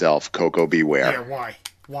Birdman himself, Coco Beware. Yeah,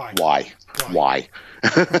 why?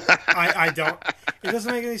 I don't. It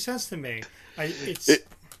doesn't make any sense to me.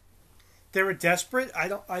 They were desperate. I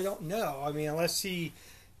don't know. I mean,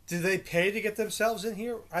 did they pay to get themselves in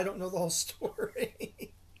here? I don't know the whole story.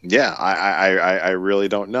 Yeah, I really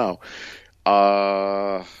don't know.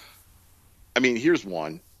 I mean, here's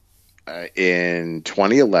one. In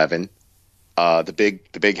 2011, the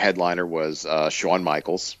big headliner was Shawn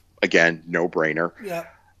Michaels. Again, no brainer. Yeah.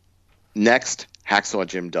 Next, Hacksaw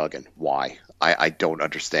Jim Duggan. Why? I don't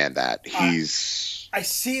understand that. I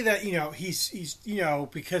see that he's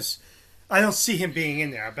because I don't see him being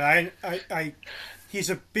in there, but I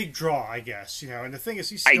he's a big draw, I guess. And the thing is,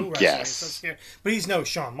 he's still wrestling, so but he's no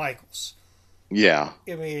Shawn Michaels. Yeah,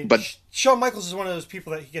 I mean, but Shawn Michaels is one of those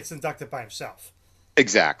people that he gets inducted by himself.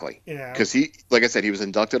 exactly, You know, because he, like I said, he was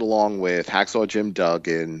inducted along with Hacksaw Jim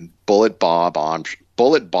Duggan,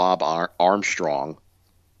 Armstrong,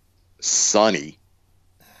 Sonny.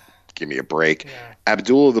 Give me a break. yeah,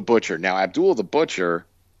 Abdullah the Butcher. Now, Abdullah the Butcher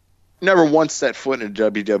never once set foot in a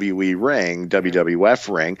WWE ring,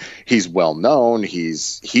 WWF ring. He's well known. He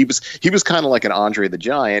was kind of like an Andre the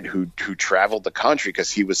Giant who traveled the country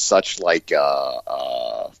because he was such like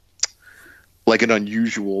an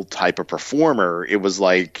unusual type of performer. It was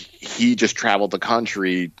like he just traveled the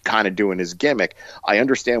country kind of doing his gimmick. I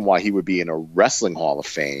understand why he would be in a wrestling Hall of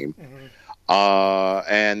Fame. mm-hmm.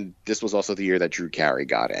 And this was also the year that Drew Carey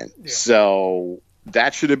got in. Yeah. So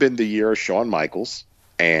that should have been the year of Shawn Michaels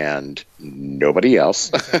and nobody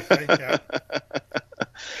else. Exactly, yeah.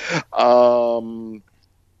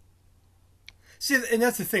 See, and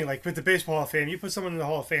that's the thing. Like with the Baseball Hall of Fame, you put someone in the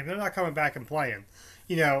Hall of Fame, they're not coming back and playing.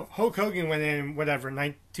 You know, Hulk Hogan went in, whatever,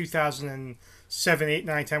 2007, 8,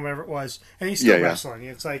 9, 10, whatever it was, and he's still wrestling.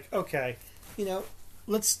 It's like, okay, you know,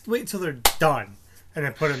 let's wait until they're done and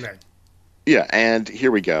then put him in. Yeah, and here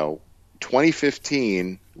we go.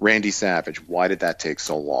 2015, Randy Savage. Why did that take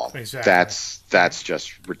so long? Exactly. That's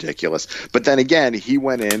just ridiculous. But then again, he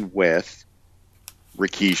went in with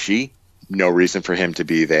Rikishi. No reason for him to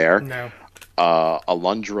be there. No.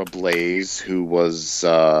 Alundra Blaze, who was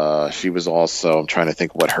she was also, I'm trying to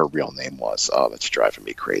think what her real name was. Oh, that's driving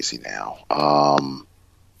me crazy now.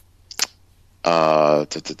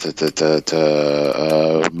 Medusa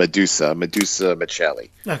Michelli.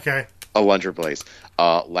 Okay. Alundra Blaze.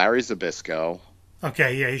 Larry Zbyszko.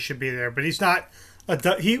 Okay, yeah, he should be there, but he's not.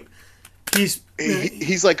 He's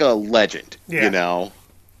like a legend, yeah. You know.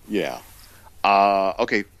 Yeah.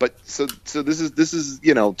 Okay, but so this is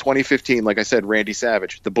 2015. Like I said, Randy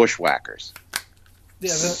Savage, the Bushwhackers.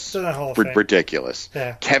 Yeah, they're not Hall of Fame. Ridiculous.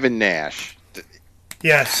 Yeah. Kevin Nash.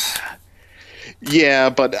 Yes. Yeah,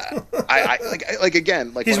 but I like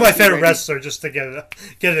again, like he's my favorite wrestler, just to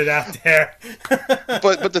get it out there.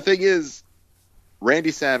 but the thing is,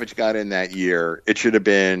 Randy Savage got in that year. It should have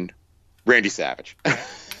been Randy Savage.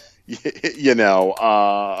 You know,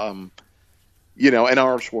 and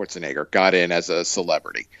Arnold Schwarzenegger got in as a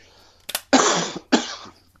celebrity.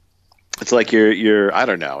 It's like you're I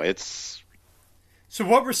don't know. It's so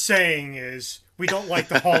what we're saying is we don't like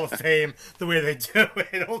the Hall of Fame the way they do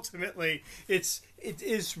it. Ultimately, it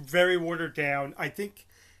is very watered down. I think,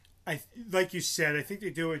 like you said, I think they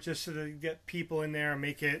do it just so to get people in there and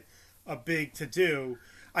make it a big to do.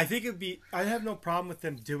 I think I'd have no problem with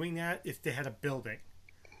them doing that if they had a building,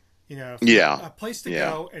 a place to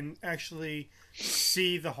go and actually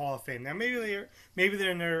see the Hall of Fame. Now maybe they're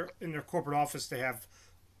in their corporate office. They have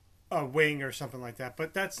a wing or something like that,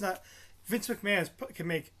 but that's not. Vince McMahon can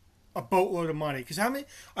make a boatload of money because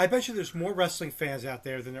I bet you there's more wrestling fans out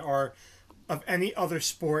there than there are of any other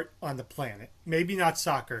sport on the planet. Maybe not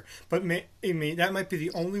soccer, but that might be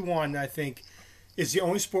the only one that I think is the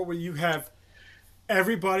only sport where you have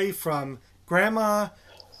everybody from grandma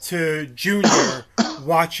to junior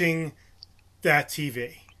watching that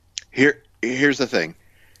TV. Here's the thing.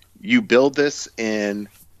 You build this in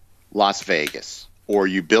Las Vegas or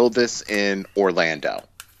you build this in Orlando.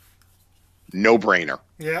 No-brainer.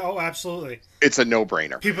 Yeah, oh, absolutely. It's a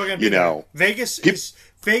no-brainer. People are going to be there. Vegas,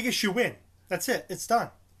 you win. That's it. It's done.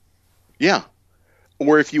 Yeah.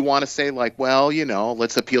 Or if you want to say like, well,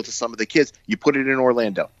 let's appeal to some of the kids, you put it in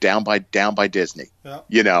Orlando, down by Disney. Yeah.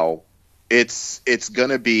 It's going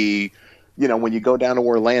to be, when you go down to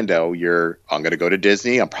Orlando, I'm going to go to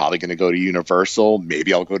Disney. I'm probably going to go to Universal.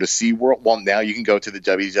 Maybe I'll go to SeaWorld. Well, now you can go to the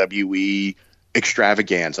WWE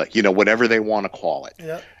extravaganza, whatever they want to call it.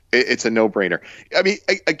 Yeah. It's a no-brainer. I mean,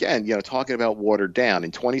 again, talking about watered down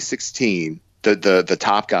in 2016, the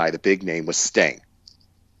top guy, the big name was Sting.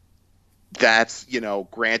 That's,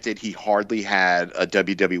 granted he hardly had a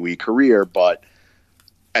WWE career, but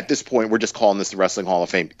at this point we're just calling this the Wrestling Hall of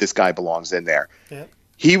Fame. This guy belongs in there. Yeah.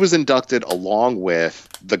 He was inducted along with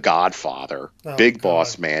The Godfather, Big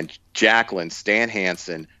Boss Man, Jacqueline, Stan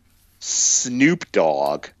Hansen, Snoop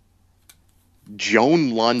Dogg, Joan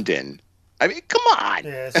London. I mean, come on.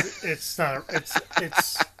 Yeah, it's not.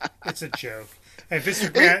 It's a joke. And Vince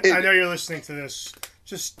McMahon, I know you're listening to this.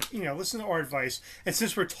 Just listen to our advice. And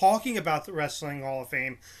since we're talking about the Wrestling Hall of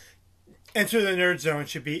Fame, Enter the Nerd Zone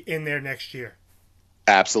should be in there next year.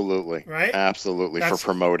 Absolutely. Right? Absolutely. For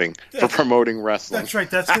promoting wrestling. That's right.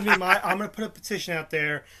 That's gonna be I'm gonna put a petition out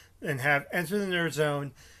there and have Enter the Nerd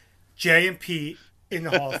Zone, J and P in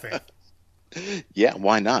the Hall of Fame. Yeah,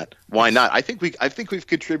 why not? Why not? I think we've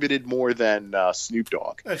contributed more than Snoop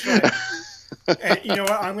Dogg. That's right. And you know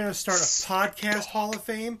what? I'm going to start a podcast Hall of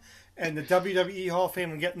Fame and the WWE Hall of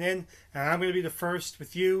Fame. I'm getting in, and I'm going to be the first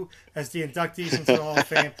with you as the inductees into the Hall of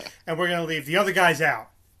Fame, and we're going to leave the other guys out.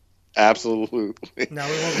 Absolutely. No,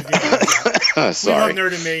 we won't leave the other guys out. Sorry. We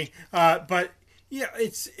love Nerd and Me, but yeah,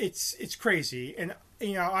 it's crazy, and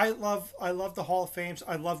you know, I love the Hall of Fames.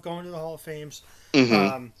 I love going to the Hall of Fames.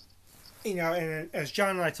 Mm-hmm. You know, and as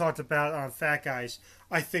John and I talked about on Fat Guys,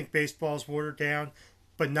 I think baseball's watered down,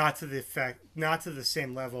 but not to the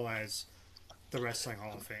same level as the Wrestling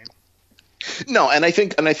Hall of Fame. No, and I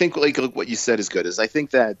think like what you said is good. Is I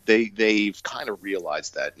think that they've kind of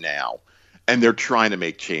realized that now, and they're trying to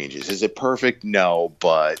make changes. Is it perfect? No,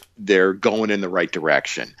 but they're going in the right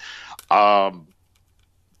direction.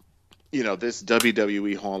 You know, this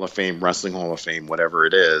WWE Hall of Fame, Wrestling Hall of Fame, whatever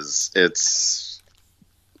it is, it's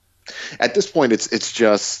at this point, it's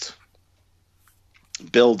just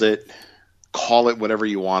build it, call it whatever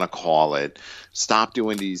you want to call it. Stop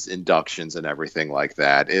doing these inductions and everything like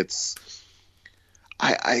that. It's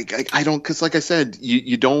I don't, because like I said,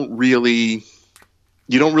 you don't really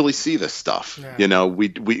see this stuff. Yeah. You know,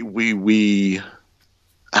 we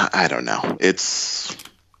I don't know. It's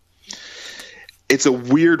a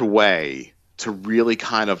weird way to really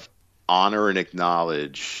kind of honor and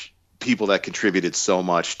acknowledge people that contributed so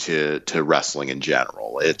much to wrestling in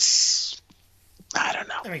general. It's, I don't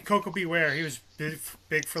know. I mean, Coco Beware, he was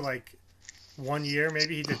big for like 1 year.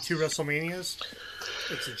 Maybe he did 2 WrestleManias.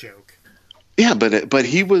 It's a joke. Yeah, but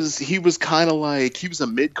he was kind of like, he was a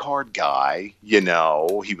mid-card guy, you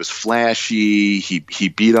know. He was flashy. He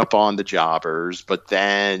beat up on the jobbers, but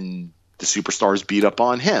then the superstars beat up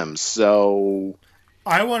on him. So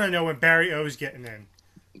I want to know when Barry O's getting in.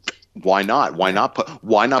 Why not? Why not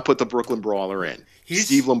put the Brooklyn Brawler in?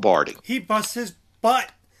 Steve Lombardi. He busts his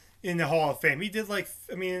butt in the Hall of Fame. He did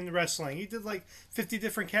in the wrestling, he did like 50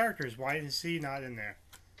 different characters. Why is he not in there?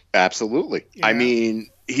 Absolutely. You know? I mean,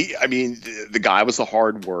 the guy was a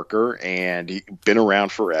hard worker, and he'd been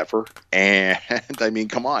around forever. And I mean,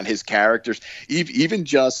 come on, his characters, even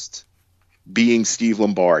just being Steve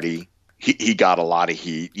Lombardi, he got a lot of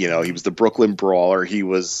heat. You know, he was the Brooklyn Brawler. He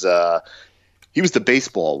was the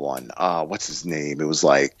baseball one. What's his name? It was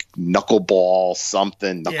like Knuckleball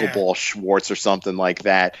something, Knuckleball Schwartz or something like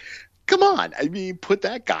that. Come on. I mean, put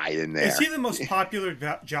that guy in there. Is he the most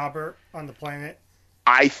popular jobber on the planet?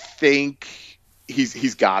 I think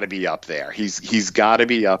he's got to be up there. He's got to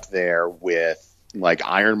be up there with like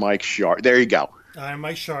Iron Mike Sharp. There you go. Iron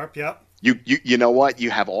Mike Sharp, yep. You know what?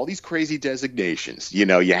 You have all these crazy designations. You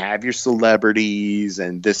know, you have your celebrities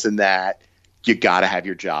and this and that. You got to have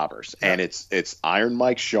your jobbers. Yeah. And it's Iron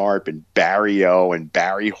Mike Sharp and Barry O and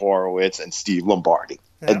Barry Horowitz and Steve Lombardi.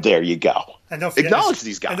 Yeah. And there you go. And don't forget acknowledge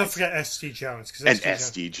these guys. And don't forget S.D. Jones.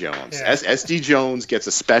 S.D. Jones. Yeah. S.D. Jones gets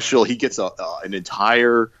a special. He gets an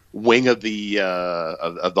entire wing of the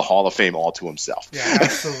Hall of Fame all to himself. Yeah,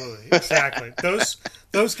 absolutely. Exactly.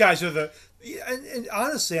 Those guys are the and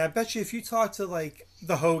honestly, I bet you if you talk to like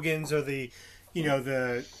the Hogans or the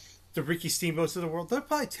Ricky Steamboats of the world, they'll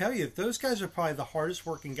probably tell you that those guys are probably the hardest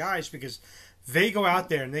working guys because they go out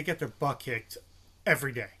there and they get their butt kicked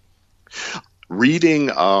every day. Reading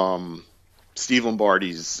Steve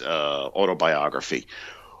Lombardi's autobiography,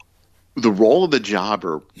 the role of the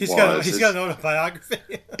jobber he's got an autobiography.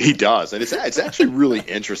 He does, and it's actually really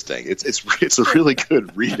interesting. It's a really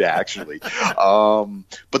good read actually.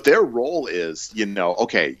 But their role is, we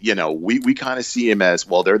kind of see him as,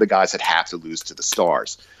 well, they're the guys that have to lose to the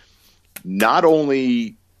stars. Not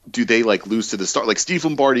only do they like lose to the star, like Steve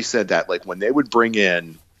Lombardi said that like when they would bring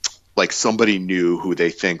in like somebody new who they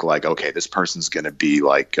think like, okay, this person's going to be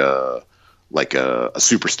like a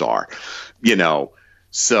superstar, you know.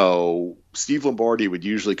 So Steve Lombardi would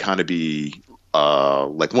usually kind of be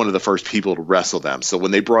like one of the first people to wrestle them. So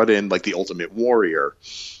when they brought in like the Ultimate Warrior,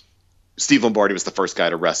 Steve Lombardi was the first guy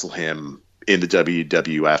to wrestle him in the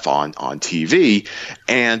WWF on TV.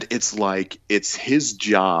 And it's like, it's his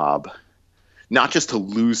job not just to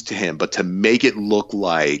lose to him, but to make it look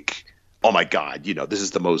like, oh my God, you know, this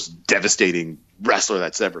is the most devastating wrestler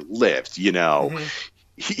that's ever lived, you know. Mm-hmm.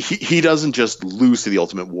 He doesn't just lose to the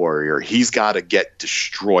Ultimate Warrior. He's got to get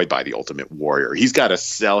destroyed by the Ultimate Warrior. He's got to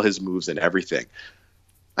sell his moves and everything.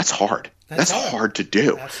 That's hard. That's hard to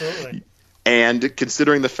do. Absolutely. And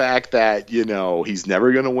considering the fact that, you know, he's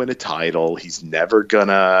never going to win a title, he's never going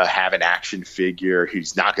to have an action figure,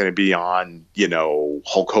 he's not going to be on, you know,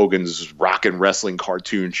 Hulk Hogan's Rock and Wrestling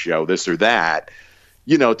cartoon show, this or that,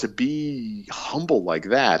 you know, to be humble like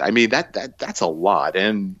that, I mean, that's a lot.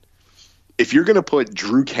 And if you're going to put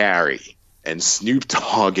Drew Carey and Snoop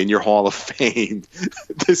Dogg in your Hall of Fame,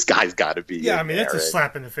 this guy's got to be. Yeah, I mean, it's a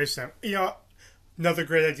slap in the face now. You know, Another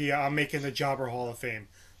great idea. I'm making the Jobber Hall of Fame.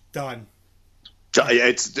 Done.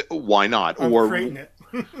 It's why not? I'm Or creating it.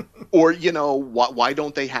 or why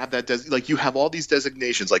don't they have that like you have all these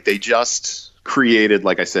designations, like they just created,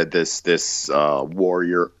 like I said, this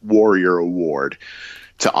warrior award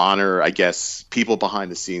to honor, I guess, people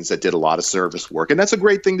behind the scenes that did a lot of service work, and that's a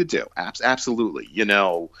great thing to do. Absolutely.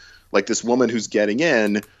 Like this woman who's getting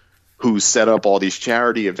in, who set up all these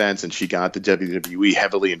charity events, and she got the WWE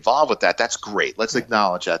heavily involved with that. That's great. Let's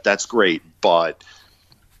acknowledge that. That's great. But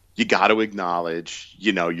you got to acknowledge,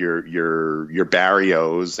 your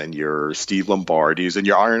Barrios and your Steve Lombardis and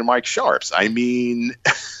your Iron Mike Sharps. I mean,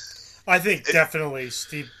 I think definitely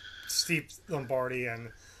Steve Lombardi and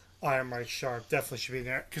Iron Mike Sharp definitely should be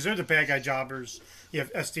there because they're the bad guy jobbers. You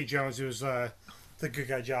have SD Jones, who's the good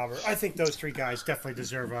guy jobber. I think those three guys definitely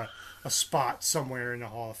deserve a spot somewhere in the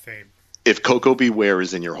Hall of Fame. If Coco Beware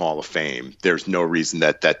is in your Hall of Fame, there's no reason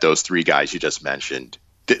that those three guys you just mentioned,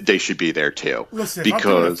 they should be there too. Listen, if I'm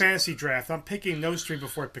doing a fantasy draft, I'm picking those three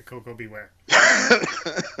before I pick Coco Beware.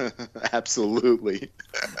 Absolutely.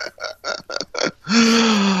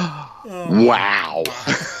 Wow.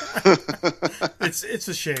 It's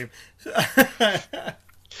a shame.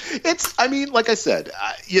 I mean, like I said,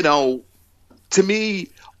 to me,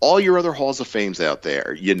 all your other halls of fames out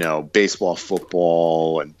there, baseball,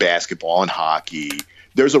 football, and basketball and hockey,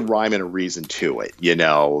 there's a rhyme and a reason to it.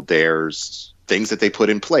 There's things that they put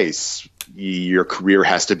in place. Your career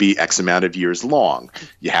has to be X amount of years long.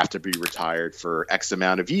 You have to be retired for X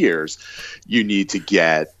amount of years. You need to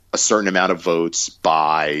get a certain amount of votes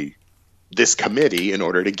by this committee in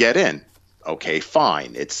order to get in. Okay,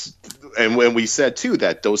 fine. And when we said too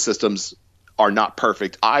that those systems are not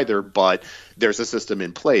perfect either, but there's a system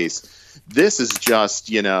in place. This is just,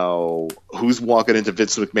 who's walking into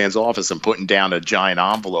Vince McMahon's office and putting down a giant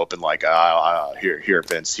envelope and like, here,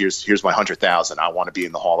 Vince, here's my 100,000. I want to be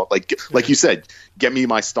in the Hall of, like you said, get me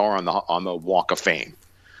my star on the Walk of Fame.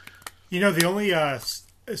 The only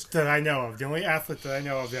that I know of, the only athlete that I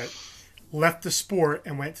know of that left the sport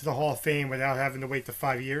and went to the Hall of Fame without having to wait the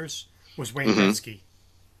 5 years was Wayne Gretzky.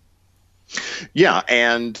 Yeah,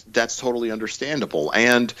 and that's totally understandable.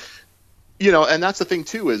 And and that's the thing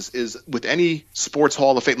too is with any sports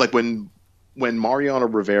Hall of Fame, like when Mariano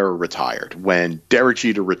Rivera retired, when Derek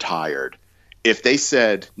Jeter retired, if they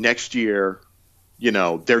said next year,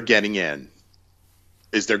 they're getting in,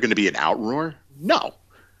 is there going to be an outroar? No.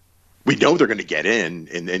 We know they're going to get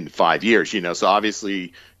in 5 years, So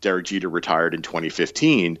obviously Derek Jeter retired in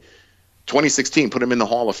 2015. 2016, put him in the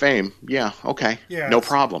Hall of Fame. Yeah, okay. Yeah, no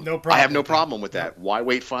problem. I have no problem with that. Why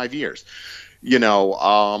wait 5 years?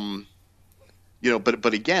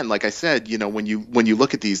 But again, like I said, when you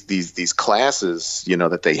look at these classes,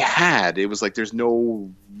 that they had, it was like there's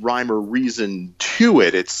no rhyme or reason to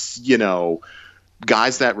it. It's,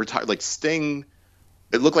 guys that retired, like Sting,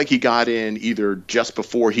 it looked like he got in either just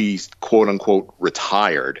before he quote unquote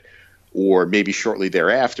retired or maybe shortly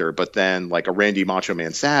thereafter, but then like a Randy Macho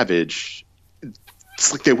Man Savage,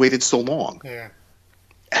 it's like they waited so long. Yeah.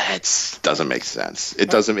 It doesn't make sense. It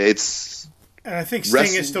doesn't, and I think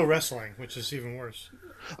Sting is still wrestling, which is even worse.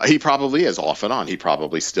 He probably is, off and on. He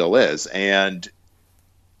probably still is. And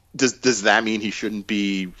does that mean he shouldn't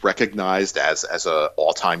be recognized as a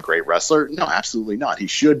all-time great wrestler? No, absolutely not. He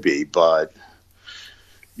should be, but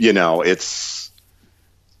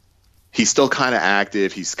he's still kind of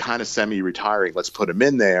active. He's kind of semi-retiring. Let's put him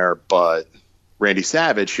in there. But Randy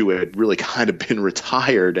Savage, who had really kind of been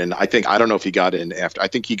retired, and I don't know if he got in after. I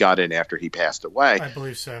think he got in after he passed away. I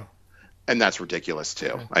believe so. And that's ridiculous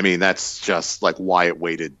too. I mean, that's just like why it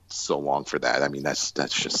waited so long for that. I mean, that's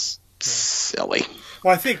just silly.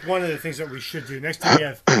 Well, I think one of the things that we should do next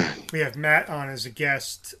time we have Matt on as a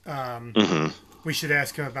guest. We should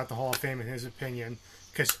ask him about the Hall of Fame and his opinion,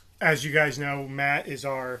 because as you guys know, Matt is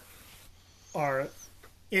our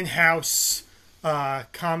in-house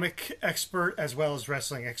comic expert as well as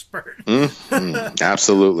wrestling expert.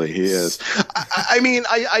 Absolutely, he is. I mean,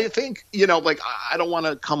 I think, I don't want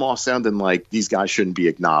to come off sounding like these guys shouldn't be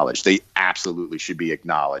acknowledged. They absolutely should be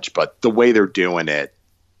acknowledged, but the way they're doing it,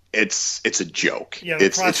 it's a joke. Yeah,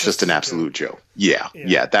 it's just an absolute joke. Yeah.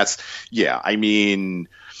 I mean,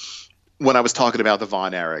 when I was talking about the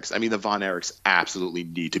Von Erichs, the Von Erichs absolutely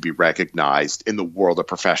need to be recognized in the world of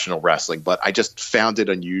professional wrestling, but I just found it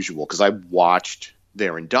unusual because I watched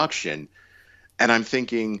their induction and I'm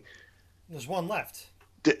thinking there's one left.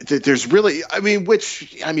 There's really,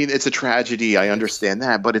 it's a tragedy. I understand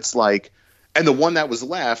that, but it's like, and the one that was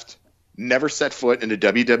left never set foot in a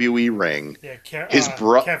WWE ring. Yeah,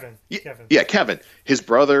 Kevin. Yeah, Kevin. His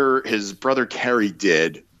brother Kerry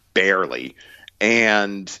did barely.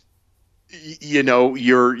 And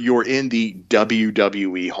you're in the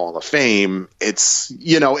WWE Hall of Fame. It's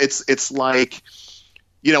like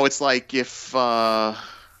it's like if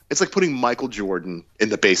it's like putting Michael Jordan in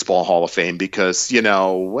the Baseball Hall of Fame because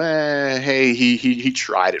hey, he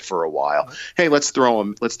tried it for a while. Hey, let's throw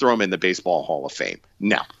him in the Baseball Hall of Fame.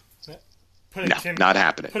 No, not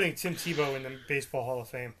happening. Putting Tim Tebow in the Baseball Hall of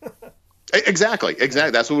Fame. Exactly.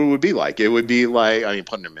 That's what it would be like. It would be like, I mean,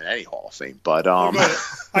 putting him in any Hall of Fame, but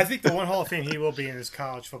I think the one Hall of Fame he will be in is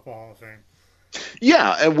College Football Hall of Fame.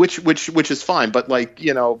 Yeah, which is fine, but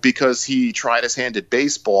because he tried his hand at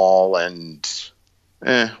baseball and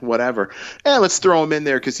whatever. Let's throw him in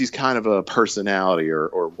there because he's kind of a personality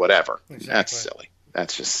or whatever. Exactly. That's silly.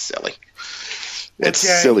 That's just silly. It's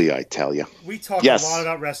silly, I tell you. We talked a lot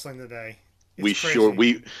about wrestling today. We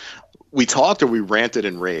talked or we ranted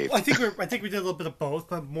and raved. I think we did a little bit of both,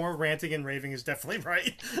 but more ranting and raving is definitely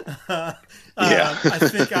right. Yeah. I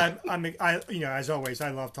think I'm as always,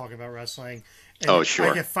 I love talking about wrestling. And sure.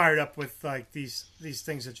 I get fired up with like these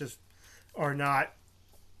things that just are not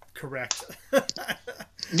correct.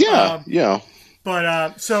 Yeah.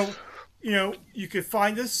 But so you could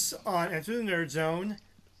find us on Enter the Nerd Zone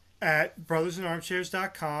at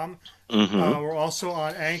brothersandarmchairs.com. Mm-hmm. We're also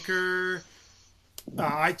on Anchor,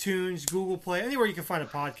 iTunes, Google Play, anywhere you can find a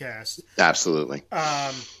podcast. Absolutely.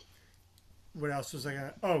 What else was I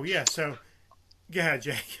gonna? Oh yeah, so go ahead,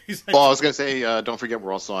 Jake. I was gonna say, don't forget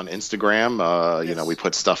we're also on Instagram. Yes. We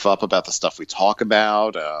put stuff up about the stuff we talk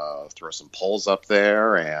about. Throw some polls up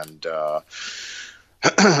there, and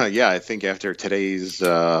I think after today's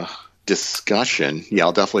discussion,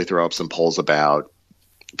 I'll definitely throw up some polls about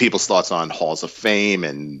people's thoughts on Halls of Fame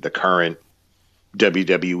and the current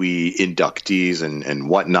WWE inductees and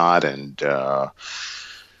whatnot, and that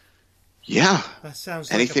sounds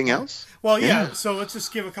like anything else? Well, yeah. So let's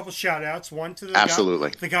just give a couple shout outs. One to the guys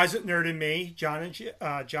at Nerd and Me, John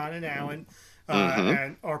and Alan,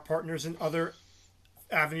 and our partners in other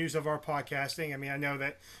avenues of our podcasting. I mean, I know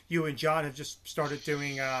that you and John have just started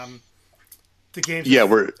doing the games. Yeah,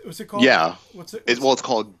 what's it called? Yeah, it's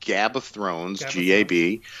called Gab of Thrones,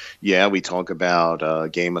 GAB. Yeah, we talk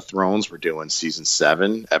about Game of Thrones. We're doing season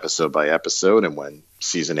 7, episode by episode, and when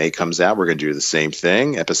season 8 comes out, we're going to do the same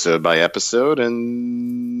thing, episode by episode,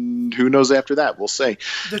 and who knows after that? We'll see.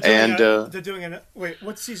 They're doing wait,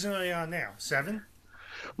 what season are they on now? 7?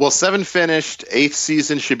 Well, 7 finished. 8th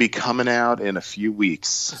season should be coming out in a few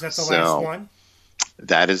weeks. Is that the last one?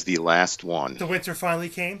 That is the last one. The winter finally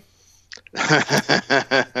came?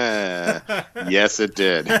 Yes, it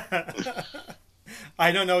did.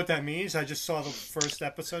 I don't know what that means. I just saw the first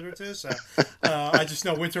episode or two, so I just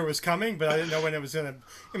know winter was coming, but I didn't know when it was going to.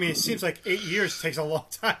 I mean, it seems like 8 years takes a long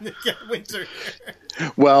time to get winter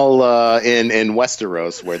here. Well, in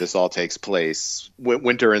Westeros, where this all takes place,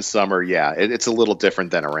 winter and summer, it's a little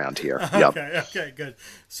different than around here. Okay, good.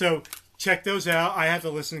 So check those out. I have to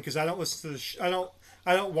listen because I don't listen to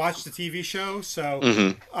I don't watch the TV show,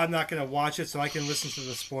 so I'm not going to watch it, so I can listen to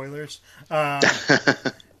the spoilers. So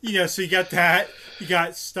you got that. You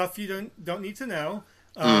got stuff you don't need to know.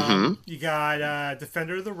 You got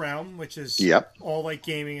Defender of the Realm, which is all like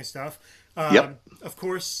gaming and stuff. Of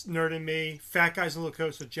course, Nerd and Me, Fat Guys and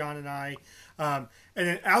Locos with John and I. And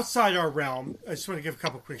then outside our realm, I just want to give a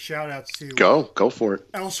couple quick shout outs to Go for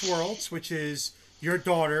it. Elseworlds, which is your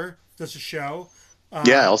daughter does a show.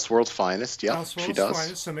 Elseworld's Finest. Yeah, she does.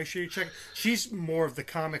 Finest, so make sure you check. She's more of the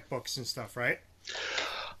comic books and stuff, right?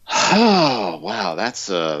 Oh wow, that's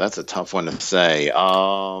a tough one to say.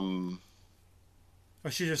 Or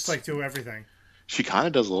she just like do everything. She kind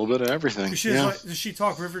of does a little bit of everything. Does she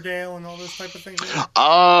talk Riverdale and all those type of things?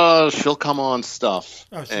 She'll come on stuff,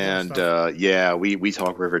 we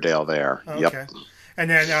talk Riverdale there. Okay. Yep. And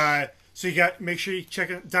then so make sure you check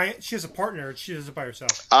it. Diane, she has a partner. She does it by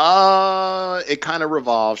herself. It kind of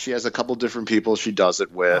revolves. She has a couple different people she does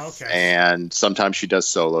it with, and sometimes she does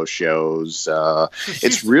solo shows.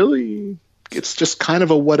 It's just kind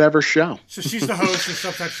of a whatever show. So she's the host, and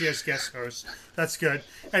sometimes she has guest hosts. That's good.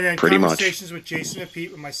 And then Pretty conversations with Jason and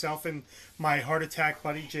Pete, with myself and my heart attack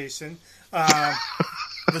buddy Jason.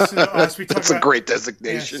 Listen to us. We talk That's a great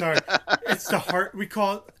designation. Yeah, sorry, it's the heart. We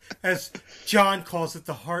call it, as John calls it,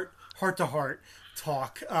 the heart to heart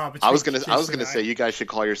talk. I was gonna say you guys should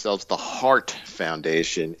call yourselves the Heart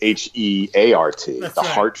Foundation, HEART, the right.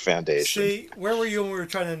 Heart Foundation. See, where were you when we were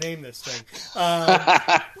trying to name this thing?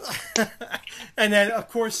 And then, of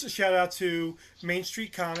course, shout out to Main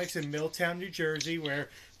Street Comics in Middletown, New Jersey, where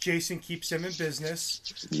Jason keeps them in business.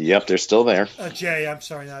 Yep, they're still there. Jay, I'm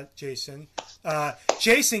sorry, not Jason.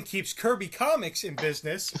 Jason keeps Kirby Comics in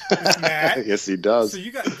business with Matt. Yes, he does. So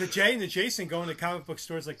you got the Jay and the Jason going to comic book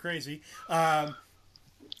stores like crazy. I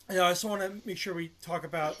just want to make sure we talk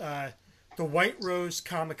about the White Rose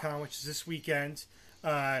Comic Con, which is this weekend.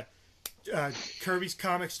 Kirby's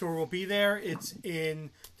Comic Store will be there. It's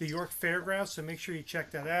in the York Fairgrounds, so make sure you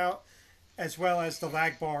check that out. As well as the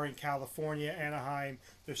Lag Bar in California, Anaheim.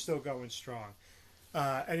 They're still going strong.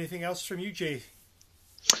 Anything else from you, Jay?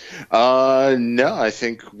 No, I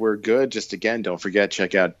think we're good. Just again, don't forget,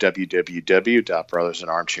 check out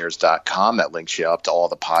www.brothersandarmchairs.com. That links you up to all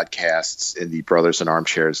the podcasts in the Brothers in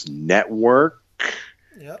Armchairs network.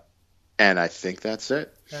 Yep. And I think that's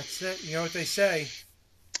it. That's it. You know what they say.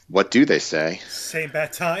 What do they say? Same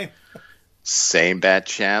bad time. Same bad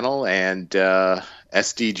channel, and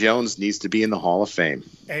SD Jones needs to be in the Hall of Fame.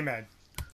 Amen.